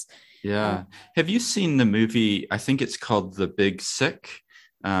ways. Yeah. Have you seen the movie? I think it's called The Big Sick.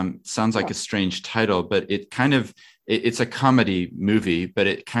 Sounds like a strange title, but it's a comedy movie, but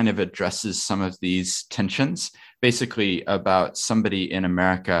it kind of addresses some of these tensions, basically about somebody in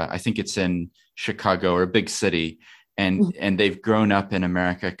America. I think it's in Chicago or a big city. And they've grown up in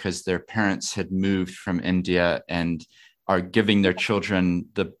America because their parents had moved from India and are giving their children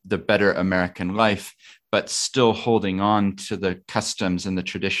the better American life, but still holding on to the customs and the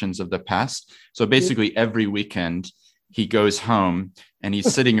traditions of the past. So basically every weekend he goes home and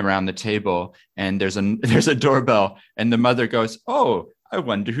he's sitting around the table and there's a doorbell and the mother goes, "Oh, I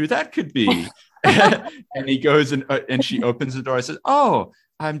wonder who that could be." And he goes and she opens the door and says, "Oh,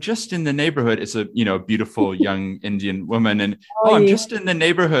 I'm just in the neighborhood." It's a beautiful young Indian woman, and I'm just in the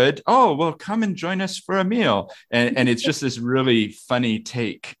neighborhood. Oh, well, come and join us for a meal. And it's just this really funny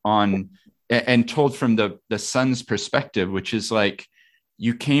take on, and told from the son's perspective, which is like,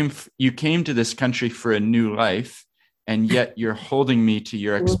 you came to this country for a new life, and yet you're holding me to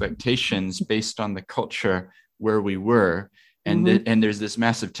your expectations based on the culture where we were. And and there's this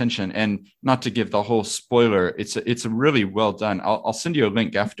massive tension, and not to give the whole spoiler, it's a really well done. I'll send you a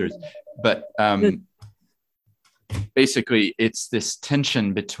link afterwards, but basically it's this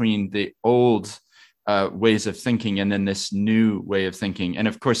tension between the old ways of thinking and then this new way of thinking. And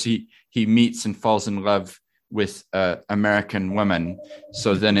of course he meets and falls in love with American women.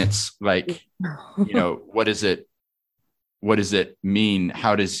 So then it's like, what does it mean?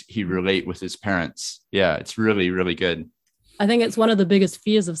 How does he relate with his parents? Yeah, it's really, really good. I think it's one of the biggest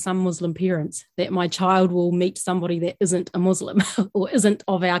fears of some Muslim parents, that my child will meet somebody that isn't a Muslim or isn't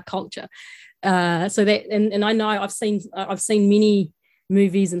of our culture. So that, and I know I've seen many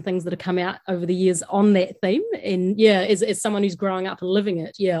movies and things that have come out over the years on that theme. And yeah, as someone who's growing up and living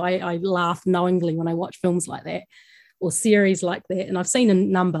it, I laugh knowingly when I watch films like that or series like that. And I've seen a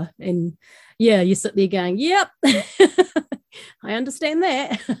number, and you sit there going, "Yep, I understand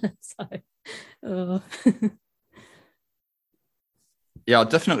that." So. Yeah,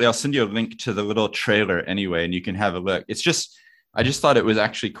 I'll send you a link to the little trailer anyway, and you can have a look. I just thought it was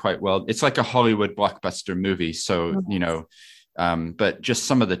actually quite well. It's like a Hollywood blockbuster movie. So, but just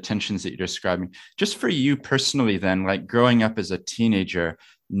some of the tensions that you're describing, just for you personally, then, like growing up as a teenager,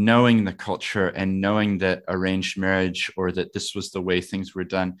 knowing the culture and knowing that arranged marriage, or that this was the way things were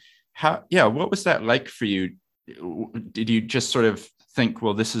done. What was that like for you? Did you just sort of think,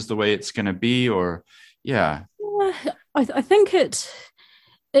 well, this is the way it's going to be, or I think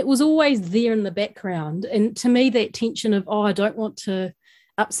it was always there in the background. And to me, that tension of, I don't want to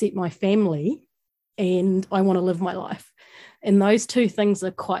upset my family and I want to live my life. And those two things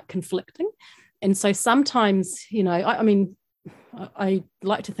are quite conflicting. And so sometimes, I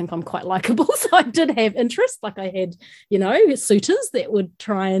like to think I'm quite likable. So I did have interest. Like I had, suitors that would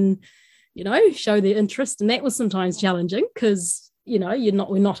try and, show their interest. And that was sometimes challenging because, we're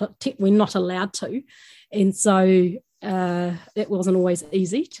not allowed to. And so it wasn't always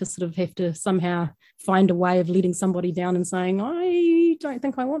easy to sort of have to somehow find a way of letting somebody down and saying, "I don't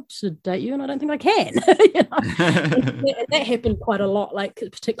think I want to date you and I don't think I can." And that happened quite a lot, like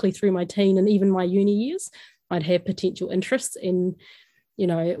particularly through my teen and even my uni years. I'd have potential interests, and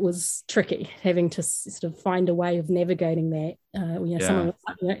it was tricky having to sort of find a way of navigating that. Someone,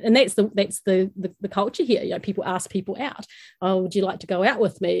 and that's the culture here. People ask people out. "Oh, would you like to go out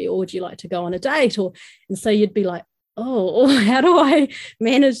with me, or would you like to go on a date?" And so you'd be like, "Oh, how do I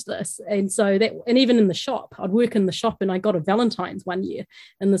manage this?" And so and even in the shop, I'd work in the shop, and I got a Valentine's one year,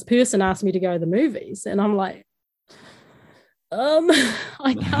 and this person asked me to go to the movies, and I'm like,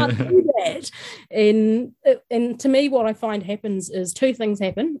 I can't do that. And to me, what I find happens is two things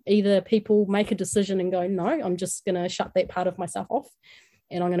happen. Either people make a decision and go, "No, I'm just going to shut that part of myself off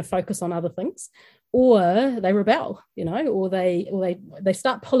and I'm going to focus on other things," or they rebel, or they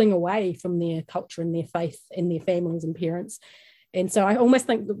start pulling away from their culture and their faith and their families and parents. And so I almost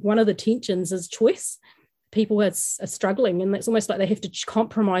think that one of the tensions is choice. People are struggling, and it's almost like they have to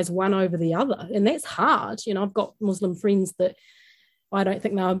compromise one over the other, and that's hard. I've got Muslim friends that I don't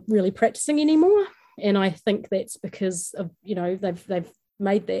think they're really practicing anymore, and I think that's because of they've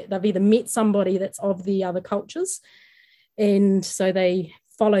made that, they've either met somebody that's of the other cultures, and so they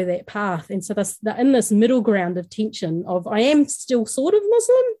follow that path. And so they're in this middle ground of tension of, I am still sort of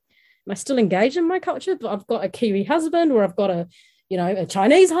Muslim, am I still engaged in my culture? But I've got a Kiwi husband, or I've got a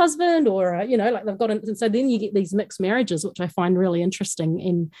Chinese husband, or like they've got, and so then you get these mixed marriages, which I find really interesting.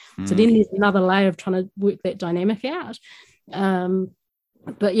 And so then there's another layer of trying to work that dynamic out.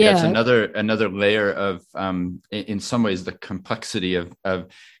 But yeah, it's another layer of in some ways the complexity of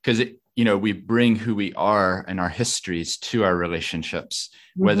because we bring who we are and our histories to our relationships,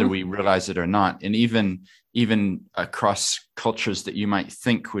 whether we realize it or not. And even across cultures that you might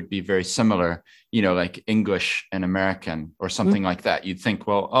think would be very similar, like English and American or something like that, you'd think,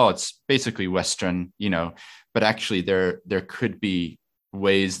 well, it's basically Western, but actually there could be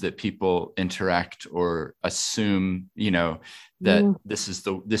ways that people interact or assume, that this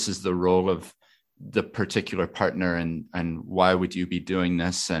is the role of the particular partner, and why would you be doing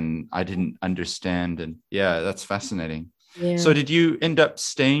this? And I didn't understand. And yeah, that's fascinating. Yeah. So did you end up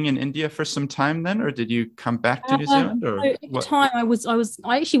staying in India for some time then, or did you come back to New Zealand? Or at the time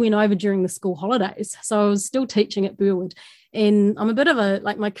I actually went over during the school holidays. So I was still teaching at Burwood. And I'm a bit of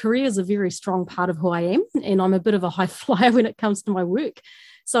my career is a very strong part of who I am. And I'm a bit of a high flyer when it comes to my work.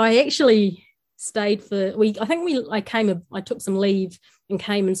 So I actually stayed for I took some leave and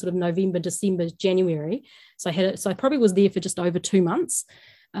came in sort of November, December, January. So I probably was there for just over 2 months.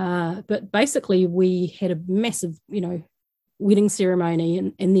 But basically we had a massive, wedding ceremony,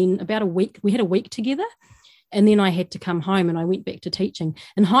 and then about a week, we had a week together. And then I had to come home and I went back to teaching.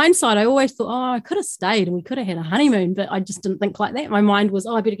 In hindsight, I always thought, I could have stayed and we could have had a honeymoon, but I just didn't think like that. My mind was,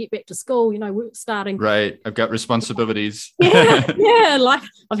 I better get back to school, work starting. Right. I've got responsibilities. yeah. Like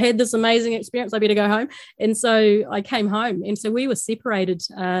I've had this amazing experience. I better go home. And so I came home. And so we were separated,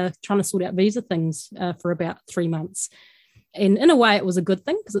 trying to sort out visa things for about 3 months. And in a way, it was a good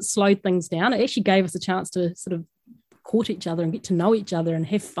thing because it slowed things down. It actually gave us a chance to sort of court each other and get to know each other and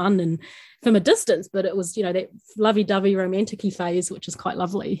have fun and from a distance. But it was, that lovey-dovey romantic-y phase, which is quite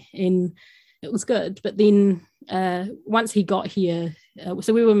lovely. And it was good. But then once he got here,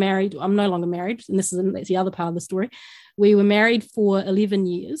 so we were married. I'm no longer married. And that's the other part of the story. We were married for 11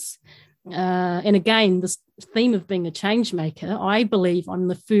 years. And again, this theme of being a change maker, I believe I'm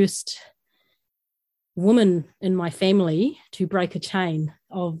the first woman in my family to break a chain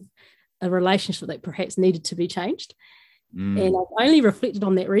of a relationship that perhaps needed to be changed. And I've only reflected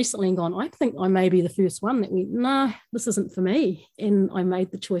on that recently and gone, I think I may be the first one that went, no, this isn't for me. And I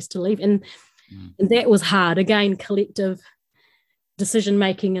made the choice to leave. And that was hard. Again, collective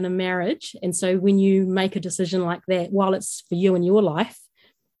decision-making in a marriage. And so when you make a decision like that, while it's for you and your life,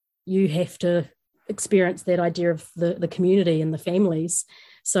 you have to experience that idea of the community and the families.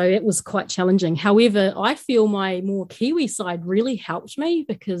 So it was quite challenging. However, I feel my more Kiwi side really helped me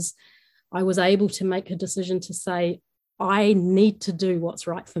because I was able to make a decision to say, I need to do what's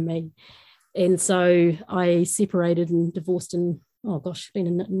right for me. And so I separated and divorced in, been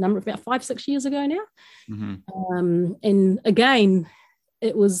a number of about 5-6 years ago now. And again,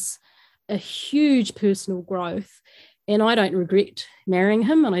 it was a huge personal growth. And I don't regret marrying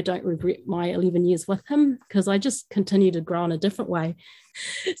him, and I don't regret my 11 years with him because I just continue to grow in a different way.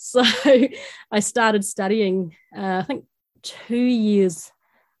 So I started studying, I think 2 years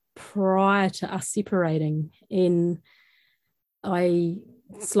prior to us separating, and I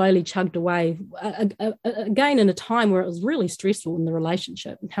slowly chugged away, again in a time where it was really stressful in the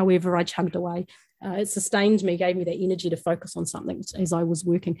relationship. However, I chugged away. It sustained me, gave me that energy to focus on something as I was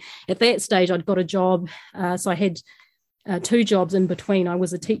working. At that stage, I'd got a job. So I had 2 jobs in between. I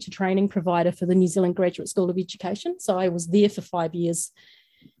was a teacher training provider for the New Zealand Graduate School of Education. So I was there for 5 years.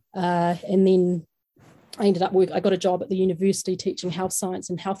 And then I ended up I got a job at the university teaching health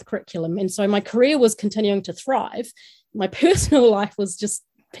science and health curriculum. And so my career was continuing to thrive. My personal life was just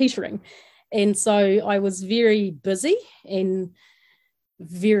teetering. And so I was very busy and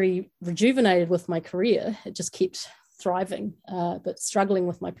very rejuvenated with my career. It just kept thriving, but struggling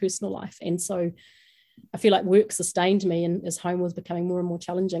with my personal life. And so I feel like work sustained me, and as home was becoming more and more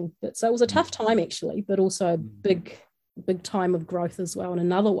challenging. But so it was a tough time actually, but also a big time of growth as well in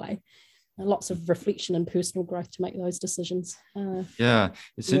another way. Lots of reflection and personal growth to make those decisions. I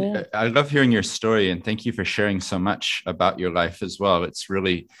love hearing your story, and thank you for sharing so much about your life as well. It's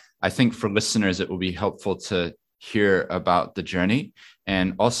really, I think for listeners, it will be helpful to hear about the journey.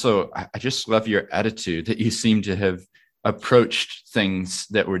 And also, I just love your attitude that you seem to have approached things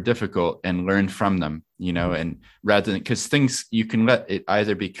that were difficult and learned from them, and rather than, because things, you can let it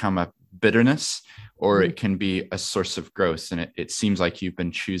either become a bitterness or it can be a source of growth. And it seems like you've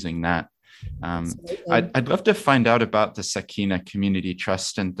been choosing that. I'd love to find out about the Sakina Community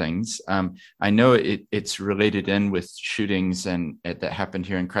Trust and things. I know it's related in with shootings that happened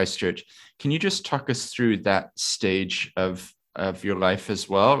here in Christchurch. Can you just talk us through that stage of of your life as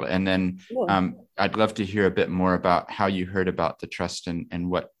well. And then I'd love to hear a bit more about how you heard about the trust and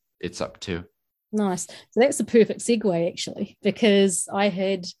what it's up to. Nice. So that's a perfect segue, actually, because I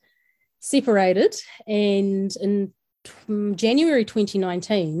had separated, and in January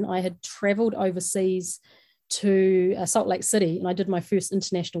 2019, I had traveled overseas to Salt Lake City, and I did my first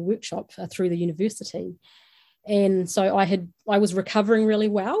international workshop through the university. And so I was recovering really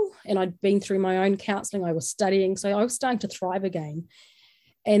well, and I'd been through my own counseling. I was studying, so I was starting to thrive again.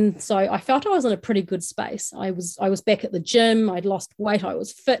 And so I felt I was in a pretty good space. I was back at the gym. I'd lost weight. I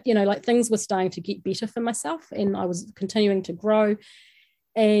was fit. Like things were starting to get better for myself, and I was continuing to grow.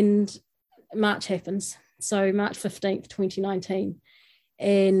 And March happens. So March 15th, 2019.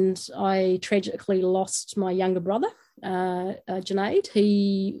 And I tragically lost my younger brother, Junaid.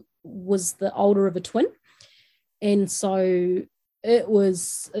 He was the older of a twin. And so it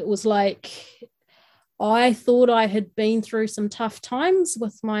was like, I thought I had been through some tough times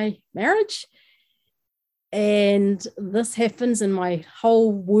with my marriage, and this happens, and my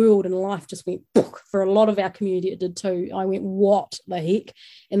whole world and life just went for a lot of our community. It did too. I went, what the heck?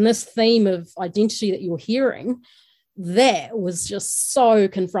 And this theme of identity that you're hearing, that was just so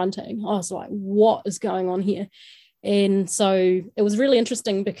confronting. I was like, what is going on here? And so it was really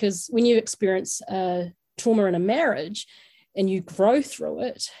interesting, because when you experience trauma in a marriage and you grow through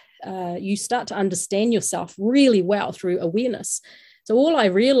it, you start to understand yourself really well through awareness. So all I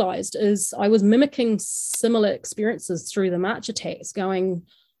realized is I was mimicking similar experiences through the March attacks, going,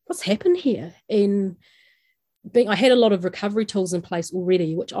 what's happened here? And I had a lot of recovery tools in place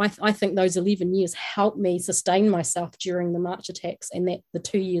already, which I think those 11 years helped me sustain myself during the March attacks, and that the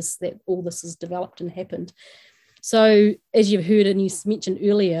 2 years that all this has developed and happened. So as you've heard and you mentioned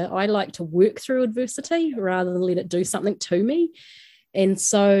earlier, I like to work through adversity rather than let it do something to me. And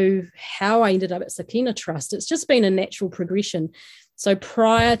so how I ended up at Sakina Trust, it's just been a natural progression. So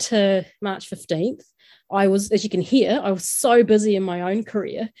prior to March 15th, I was, as you can hear, I was so busy in my own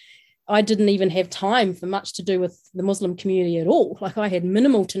career. I didn't even have time for much to do with the Muslim community at all. Like, I had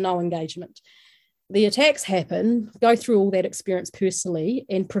minimal to no engagement. The attacks happen, go through all that experience personally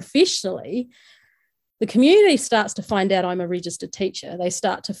and professionally. The community starts to find out I'm a registered teacher. They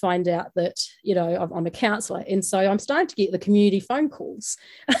start to find out that, I'm a counsellor. And so I'm starting to get the community phone calls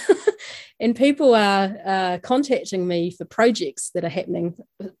and people are contacting me for projects that are happening,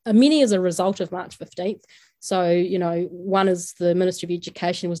 many as a result of March 15th. So, one is the Ministry of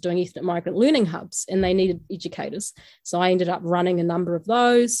Education was doing ethnic migrant learning hubs, and they needed educators. So I ended up running a number of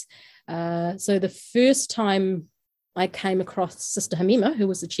those. So the first time I came across Sister Hamima, who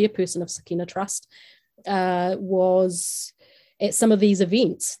was the chairperson of Sakina Trust, was at some of these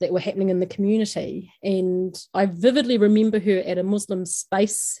events that were happening in the community. And I vividly remember her at a Muslim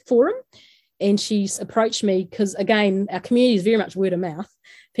space forum, and she's approached me because, again, our community is very much word of mouth.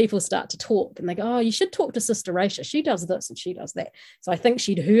 People start to talk and they go, oh, you should talk to Sister Raisha. She does this and she does that. So I think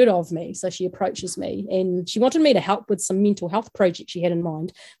she'd heard of me. So she approaches me, and she wanted me to help with some mental health project she had in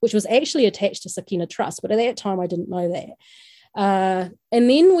mind, which was actually attached to Sakina Trust. But at that time, I didn't know that. And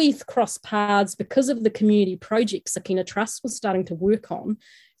then we crossed paths because of the community project Sakina Trust was starting to work on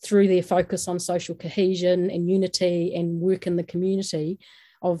through their focus on social cohesion and unity and work in the community,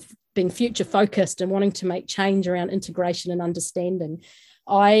 of being future focused and wanting to make change around integration and understanding.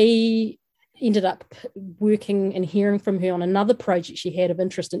 I ended up working and hearing from her on another project she had of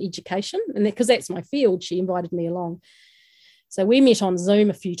interest in education, and because that's my field, she invited me along. So we met on Zoom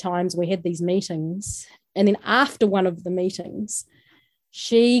a few times. We had these meetings. And then after one of the meetings,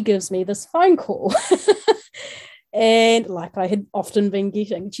 she gives me this phone call. And like I had often been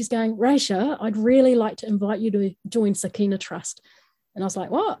getting, she's going, Raisha, I'd really like to invite you to join Sakina Trust. And I was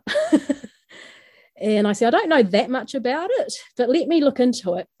like, what? And I said, I don't know that much about it, but let me look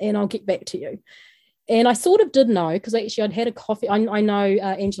into it and I'll get back to you. And I sort of did know, because actually I'd had a coffee. I know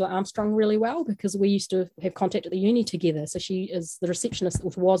Angela Armstrong really well, because we used to have contact at the uni together. So she is the receptionist,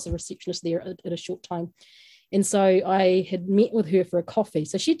 or was the receptionist there at a short time. And so I had met with her for a coffee.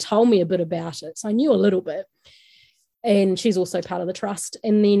 So she told me a bit about it. So I knew a little bit. And she's also part of the trust.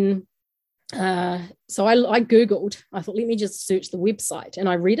 And then, so I Googled, I thought, let me just search the website. And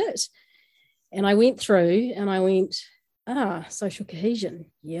I read it. And I went through and I went, social cohesion.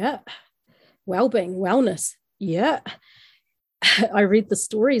 Yeah. Well-being, wellness. Yeah. I read the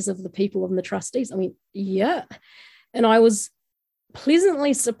stories of the people and the trustees. I mean, yeah. And I was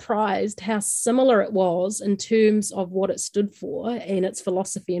pleasantly surprised how similar it was in terms of what it stood for and its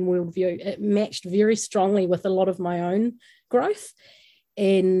philosophy and worldview. It matched very strongly with a lot of my own growth.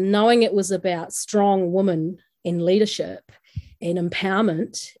 And knowing it was about strong women in leadership and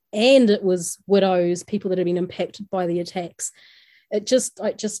empowerment, and it was widows, people that had been impacted by the attacks. It just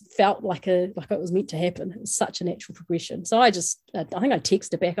felt like it was meant to happen. It was such a natural progression. So I think I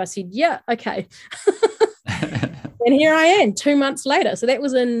texted back. I said, yeah, okay. And here I am 2 months later. So that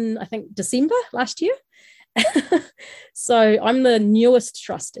was in, I think, December last year. So I'm the newest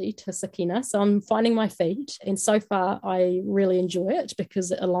trustee to Sakina. So I'm finding my feet. And so far, I really enjoy it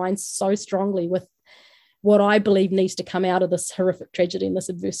because it aligns so strongly with what I believe needs to come out of this horrific tragedy and this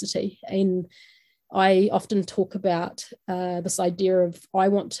adversity. And I often talk about this idea of I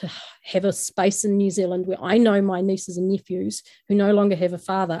want to have a space in New Zealand where I know my nieces and nephews who no longer have a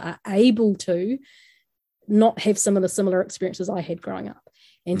father are able to not have some of the similar experiences I had growing up,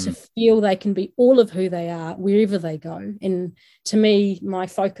 and to feel they can be all of who they are wherever they go. And to me, my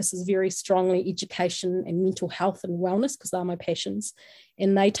focus is very strongly education and mental health and wellness, because they're my passions,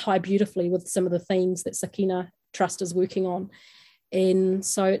 and they tie beautifully with some of the themes that Sakina Trust is working on. And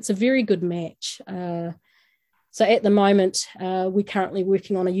so it's a very good match. So at the moment, we're currently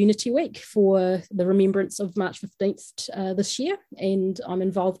working on a Unity Week for the remembrance of March 15th this year, and I'm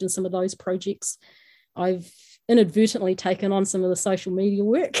involved in some of those projects. I've inadvertently taken on some of the social media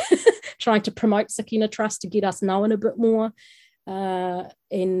work, trying to promote Sakina Trust to get us known a bit more.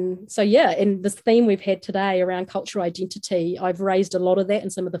 And so, and this theme we've had today around cultural identity, I've raised a lot of that in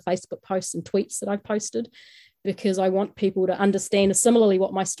some of the Facebook posts and tweets that I've posted, because I want people to understand similarly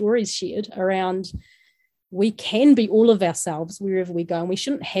what my stories shared around we can be all of ourselves wherever we go, and we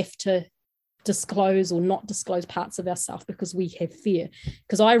shouldn't have to disclose or not disclose parts of ourselves because we have fear.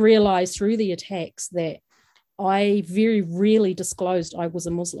 Because I realized through the attacks that I very rarely disclosed I was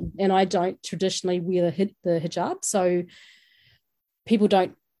a Muslim, and I don't traditionally wear the hijab, so people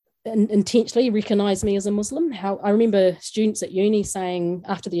don't intentionally recognize me as a Muslim. I remember students at uni saying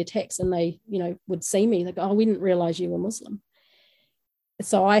after the attacks, and they would see me, they go, oh, we didn't realize you were Muslim.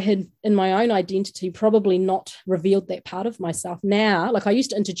 So I had in my own identity probably not revealed that part of myself. Now, like I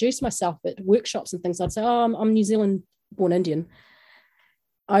used to introduce myself at workshops and things, I'd say, oh, I'm New Zealand born Indian.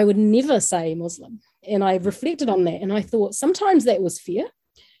 I would never say Muslim. And I reflected on that, and I thought sometimes that was fear,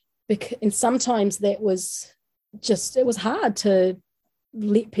 and sometimes that was just, it was hard to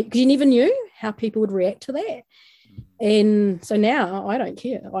let people, because you never knew how people would react to that. And so now I don't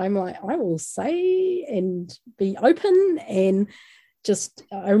care. I'm like, I will say and be open. And just,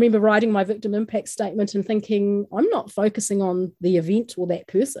 I remember writing my victim impact statement and thinking, I'm not focusing on the event or that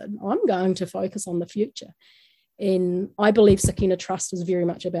person. I'm going to focus on the future. And I believe Sakina Trust is very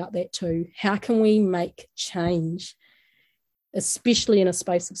much about that too. How can we make change, especially in a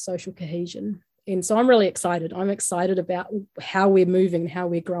space of social cohesion? And so I'm really excited. I'm excited about how we're moving, how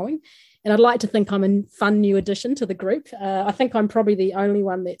we're growing. And I'd like to think I'm a fun new addition to the group. I think I'm probably the only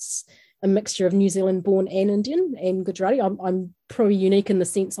one that's a mixture of New Zealand born and Indian and Gujarati. I'm probably unique in the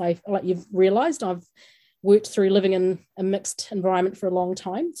sense like you've realised, I've worked through living in a mixed environment for a long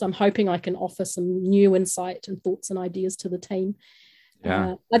time. So I'm hoping I can offer some new insight and thoughts and ideas to the team.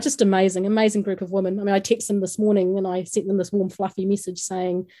 Yeah. They're just amazing group of women. I mean, I texted them this morning and I sent them this warm, fluffy message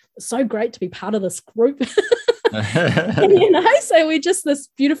saying, it's so great to be part of this group. So we're just this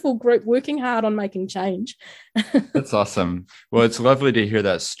beautiful group working hard on making change. That's awesome. Well, it's lovely to hear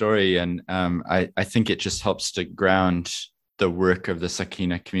that story. And I think it just helps to ground the work of the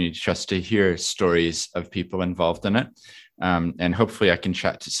Sakina Community Trust to hear stories of people involved in it. And hopefully I can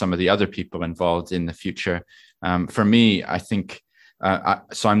chat to some of the other people involved in the future. For me, I think,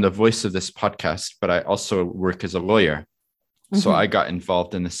 so I'm the voice of this podcast, but I also work as a lawyer. So I got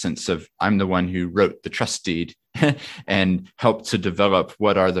involved in the sense of I'm the one who wrote the trust deed and helped to develop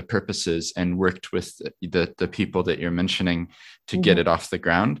what are the purposes and worked with the people that you're mentioning to get it off the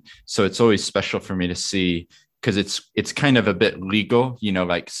ground. So it's always special for me to see, because it's kind of a bit legal,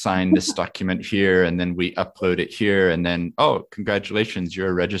 like sign this document here and then we upload it here and then, oh, congratulations, you're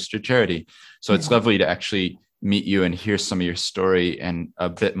a registered charity. So it's lovely to actually meet you and hear some of your story and a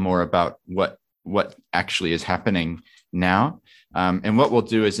bit more about what actually is happening now. And what we'll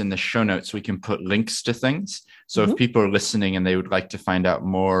do is in the show notes, we can put links to things. So if people are listening and they would like to find out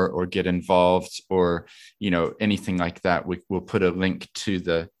more or get involved or, anything like that, we'll put a link to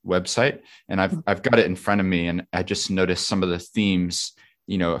the website. And I've got it in front of me, and I just noticed some of the themes,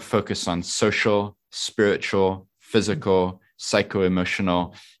 a focus on social, spiritual, physical,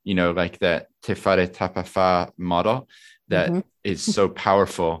 psycho-emotional, like that Te Whare Tapawha model that is so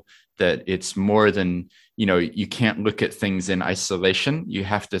powerful that it's more than, you can't look at things in isolation. You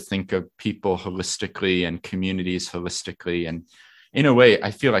have to think of people holistically and communities holistically. And in a way, I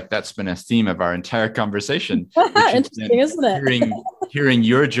feel like that's been a theme of our entire conversation. Interesting, isn't it? hearing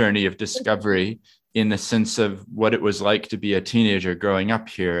your journey of discovery in the sense of what it was like to be a teenager growing up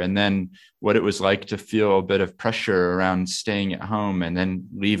here, and then what it was like to feel a bit of pressure around staying at home and then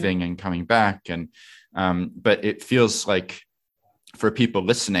leaving and coming back. And but it feels like for people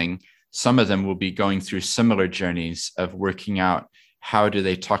listening, some of them will be going through similar journeys of working out how do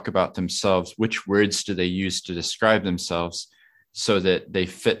they talk about themselves, which words do they use to describe themselves so that they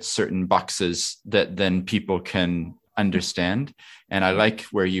fit certain boxes that then people can understand. And I like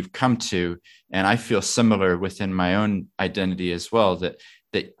where you've come to, and I feel similar within my own identity as well, that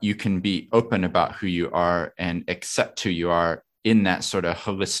you can be open about who you are and accept who you are in that sort of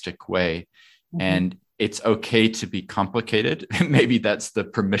holistic way. Mm-hmm. And it's okay to be complicated. Maybe that's the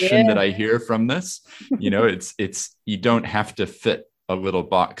permission that I hear from this. It's you don't have to fit a little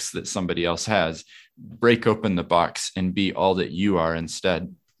box that somebody else has. Break open the box and be all that you are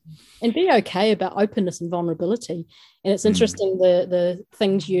instead. And be okay about openness and vulnerability. And it's interesting, the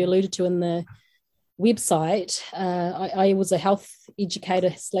things you alluded to in the website. I was a health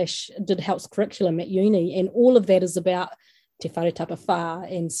educator / did health curriculum at uni, and all of that is about te whare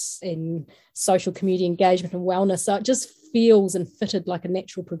tapawhā and social community engagement and wellness. So it just feels and fitted like a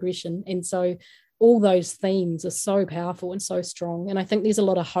natural progression. And so all those themes are so powerful and so strong. And I think there's a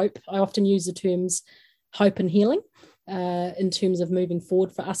lot of hope. I often use the terms hope and healing in terms of moving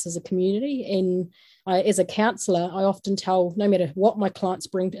forward for us as a community. And as a counsellor, I often tell, no matter what my clients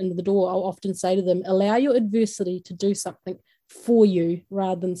bring into the door, I'll often say to them, allow your adversity to do something for you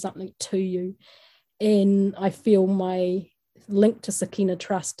rather than something to you. And I feel my link to Sakina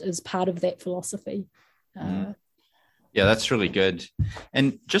Trust is part of that philosophy. Yeah, that's really good.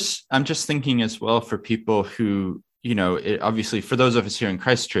 And I'm just thinking as well for people who, obviously for those of us here in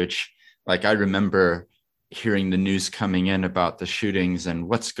Christchurch, like I remember hearing the news coming in about the shootings and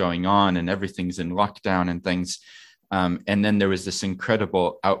what's going on and everything's in lockdown and things. And then there was this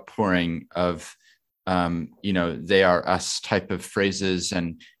incredible outpouring of, they are us type of phrases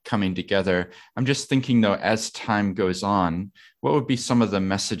and coming together. I'm just thinking though, as time goes on, what would be some of the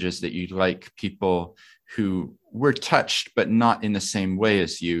messages that you'd like people who were touched, but not in the same way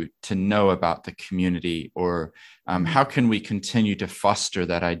as you, to know about the community? Or how can we continue to foster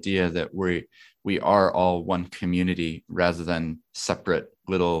that idea that we are all one community rather than separate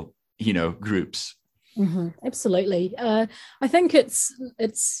little, groups? Mm-hmm. Absolutely. I think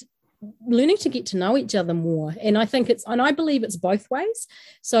it's learning to get to know each other more. And I think and I believe it's both ways.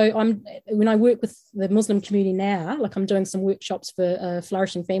 So when I work with the Muslim community now, like I'm doing some workshops for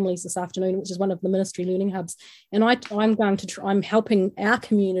Flourishing Families this afternoon, which is one of the ministry learning hubs. And I'm helping our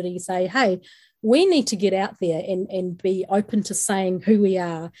community say, hey, we need to get out there and be open to saying who we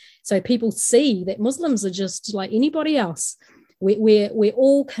are. So people see that Muslims are just like anybody else.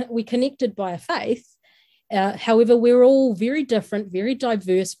 We're connected by a faith. However, we're all very different, very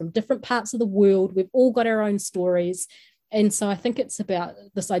diverse from different parts of the world. We've all got our own stories. And so I think it's about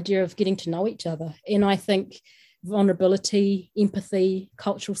this idea of getting to know each other. And I think vulnerability, empathy,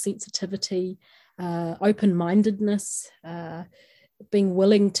 cultural sensitivity, open-mindedness, being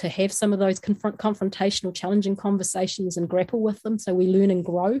willing to have some of those confrontational, challenging conversations and grapple with them so we learn and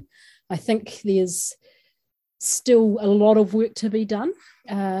grow. I think there's still a lot of work to be done.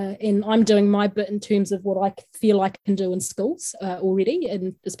 And I'm doing my bit in terms of what I feel I can do in schools already,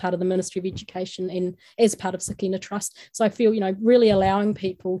 and as part of the Ministry of Education and as part of Sakina Trust. So I feel, really allowing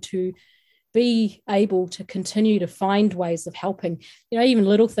people to be able to continue to find ways of helping, even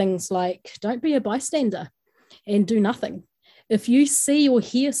little things like don't be a bystander and do nothing. If you see or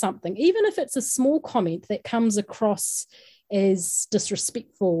hear something, even if it's a small comment that comes across as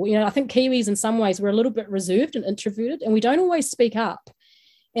disrespectful, I think Kiwis in some ways we're a little bit reserved and introverted, and we don't always speak up.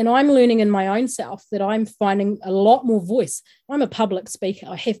 And I'm learning in my own self that I'm finding a lot more voice. I'm a public speaker.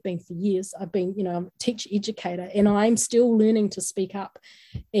 I have been for years. I've been, I'm a teacher educator, and I'm still learning to speak up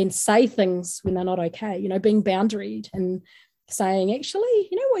and say things when they're not okay, being boundaried and saying, actually,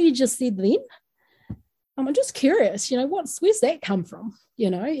 what you just said then? I'm just curious, where's that come from?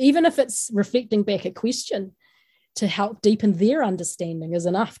 Even if it's reflecting back a question to help deepen their understanding is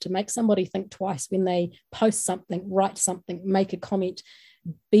enough to make somebody think twice when they post something, write something, make a comment,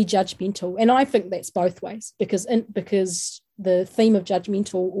 be judgmental. And I think that's both ways, because the theme of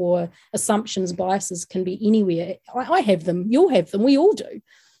judgmental or assumptions, biases can be anywhere. I have them, you'll have them, we all do.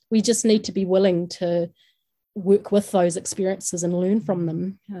 We just need to be willing to work with those experiences and learn from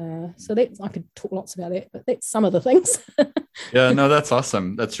them. So I could talk lots about that, but that's some of the things. Yeah, no, that's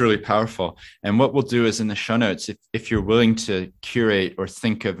awesome. That's really powerful. And what we'll do is in the show notes, if you're willing to curate or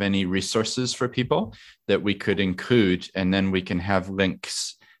think of any resources for people that we could include, and then we can have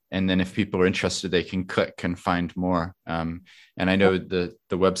links And then if people are interested, they can click and find more. And I know the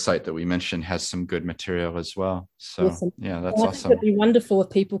website that we mentioned has some good material as well. So awesome. Yeah, that's awesome. It'd be wonderful if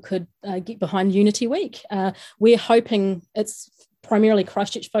people could get behind Unity Week. We're hoping it's primarily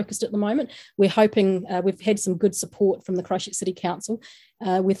Christchurch focused at the moment. We're hoping we've had some good support from the Christchurch City Council.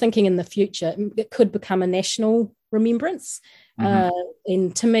 We're thinking in the future it could become a national remembrance.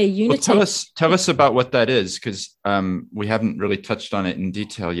 And to me, Unity. Well, tell us about what that is, because we haven't really touched on it in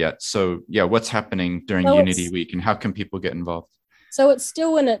detail yet. So yeah, what's happening during Unity Week, and how can people get involved? So it's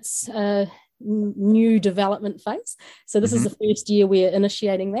still in its new development phase. So this is the first year we're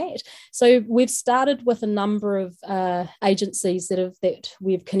initiating that. So we've started with a number of agencies that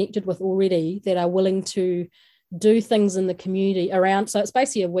we've connected with already that are willing to do things in the community around. So it's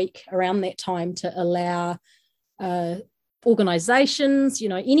basically a week around that time to allow organizations,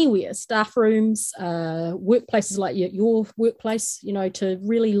 anywhere, staff rooms, workplaces like your workplace, to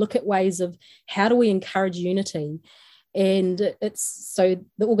really look at ways of how do we encourage unity. And it's so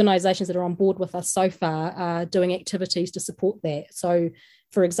the organizations that are on board with us so far are doing activities to support that. So,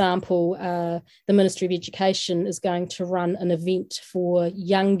 for example, the Ministry of Education is going to run an event for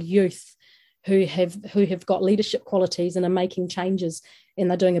young youth who have got leadership qualities and are making changes, and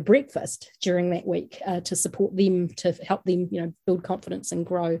they're doing a breakfast during that week to support them, to help them, build confidence and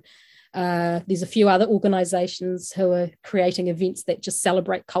grow. There's a few other organizations who are creating events that just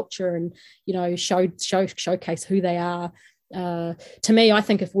celebrate culture and, showcase who they are. To me, I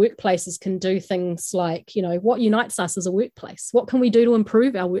think if workplaces can do things like, what unites us as a workplace? What can we do to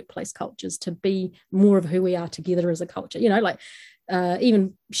improve our workplace cultures to be more of who we are together as a culture?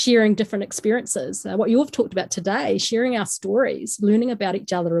 Even sharing different experiences, what you've talked about today, sharing our stories, learning about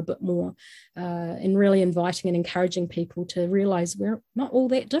each other a bit more, and really inviting and encouraging people to realize we're not all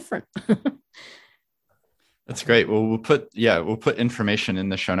that different. That's great. Well, we'll put information in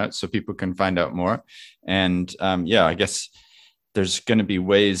the show notes so people can find out more. And I guess there's going to be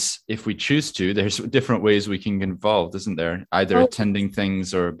ways, if we choose to, there's different ways we can get involved, isn't there? Either attending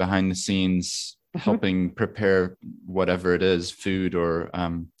things or behind the scenes, helping prepare whatever it is, food or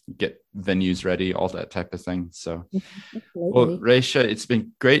get venues ready, all that type of thing. So, well, Raisha, it's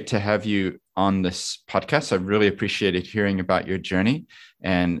been great to have you on this podcast. I really appreciated hearing about your journey,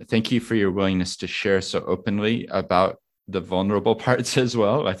 and thank you for your willingness to share so openly about the vulnerable parts as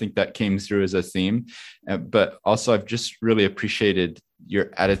well. I think that came through as a theme, but also I've just really appreciated your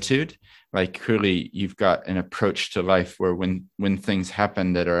attitude. Like, clearly you've got an approach to life where when things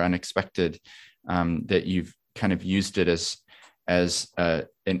happen that are unexpected, that you've kind of used it as an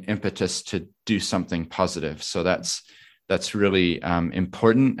impetus to do something positive. So that's really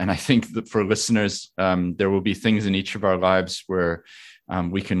important. And I think that for listeners, there will be things in each of our lives where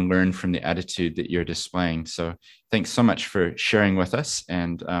we can learn from the attitude that you're displaying. So thanks so much for sharing with us,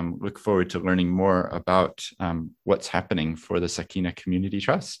 and look forward to learning more about what's happening for the Sakina Community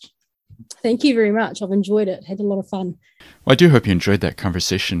Trust. Thank you very much. I've enjoyed it. Had a lot of fun. Well, I do hope you enjoyed that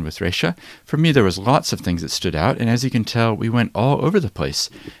conversation with Raisha. For me, there was lots of things that stood out, and as you can tell, we went all over the place.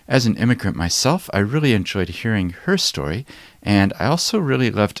 As an immigrant myself, I really enjoyed hearing her story, and I also really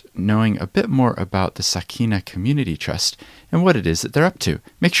loved knowing a bit more about the Sakina Community Trust and what it is that they're up to.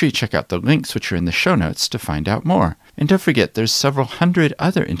 Make sure you check out the links which are in the show notes to find out more. And don't forget, there's several hundred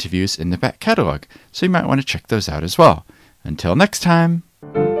other interviews in the back catalog, so you might want to check those out as well. Until next time.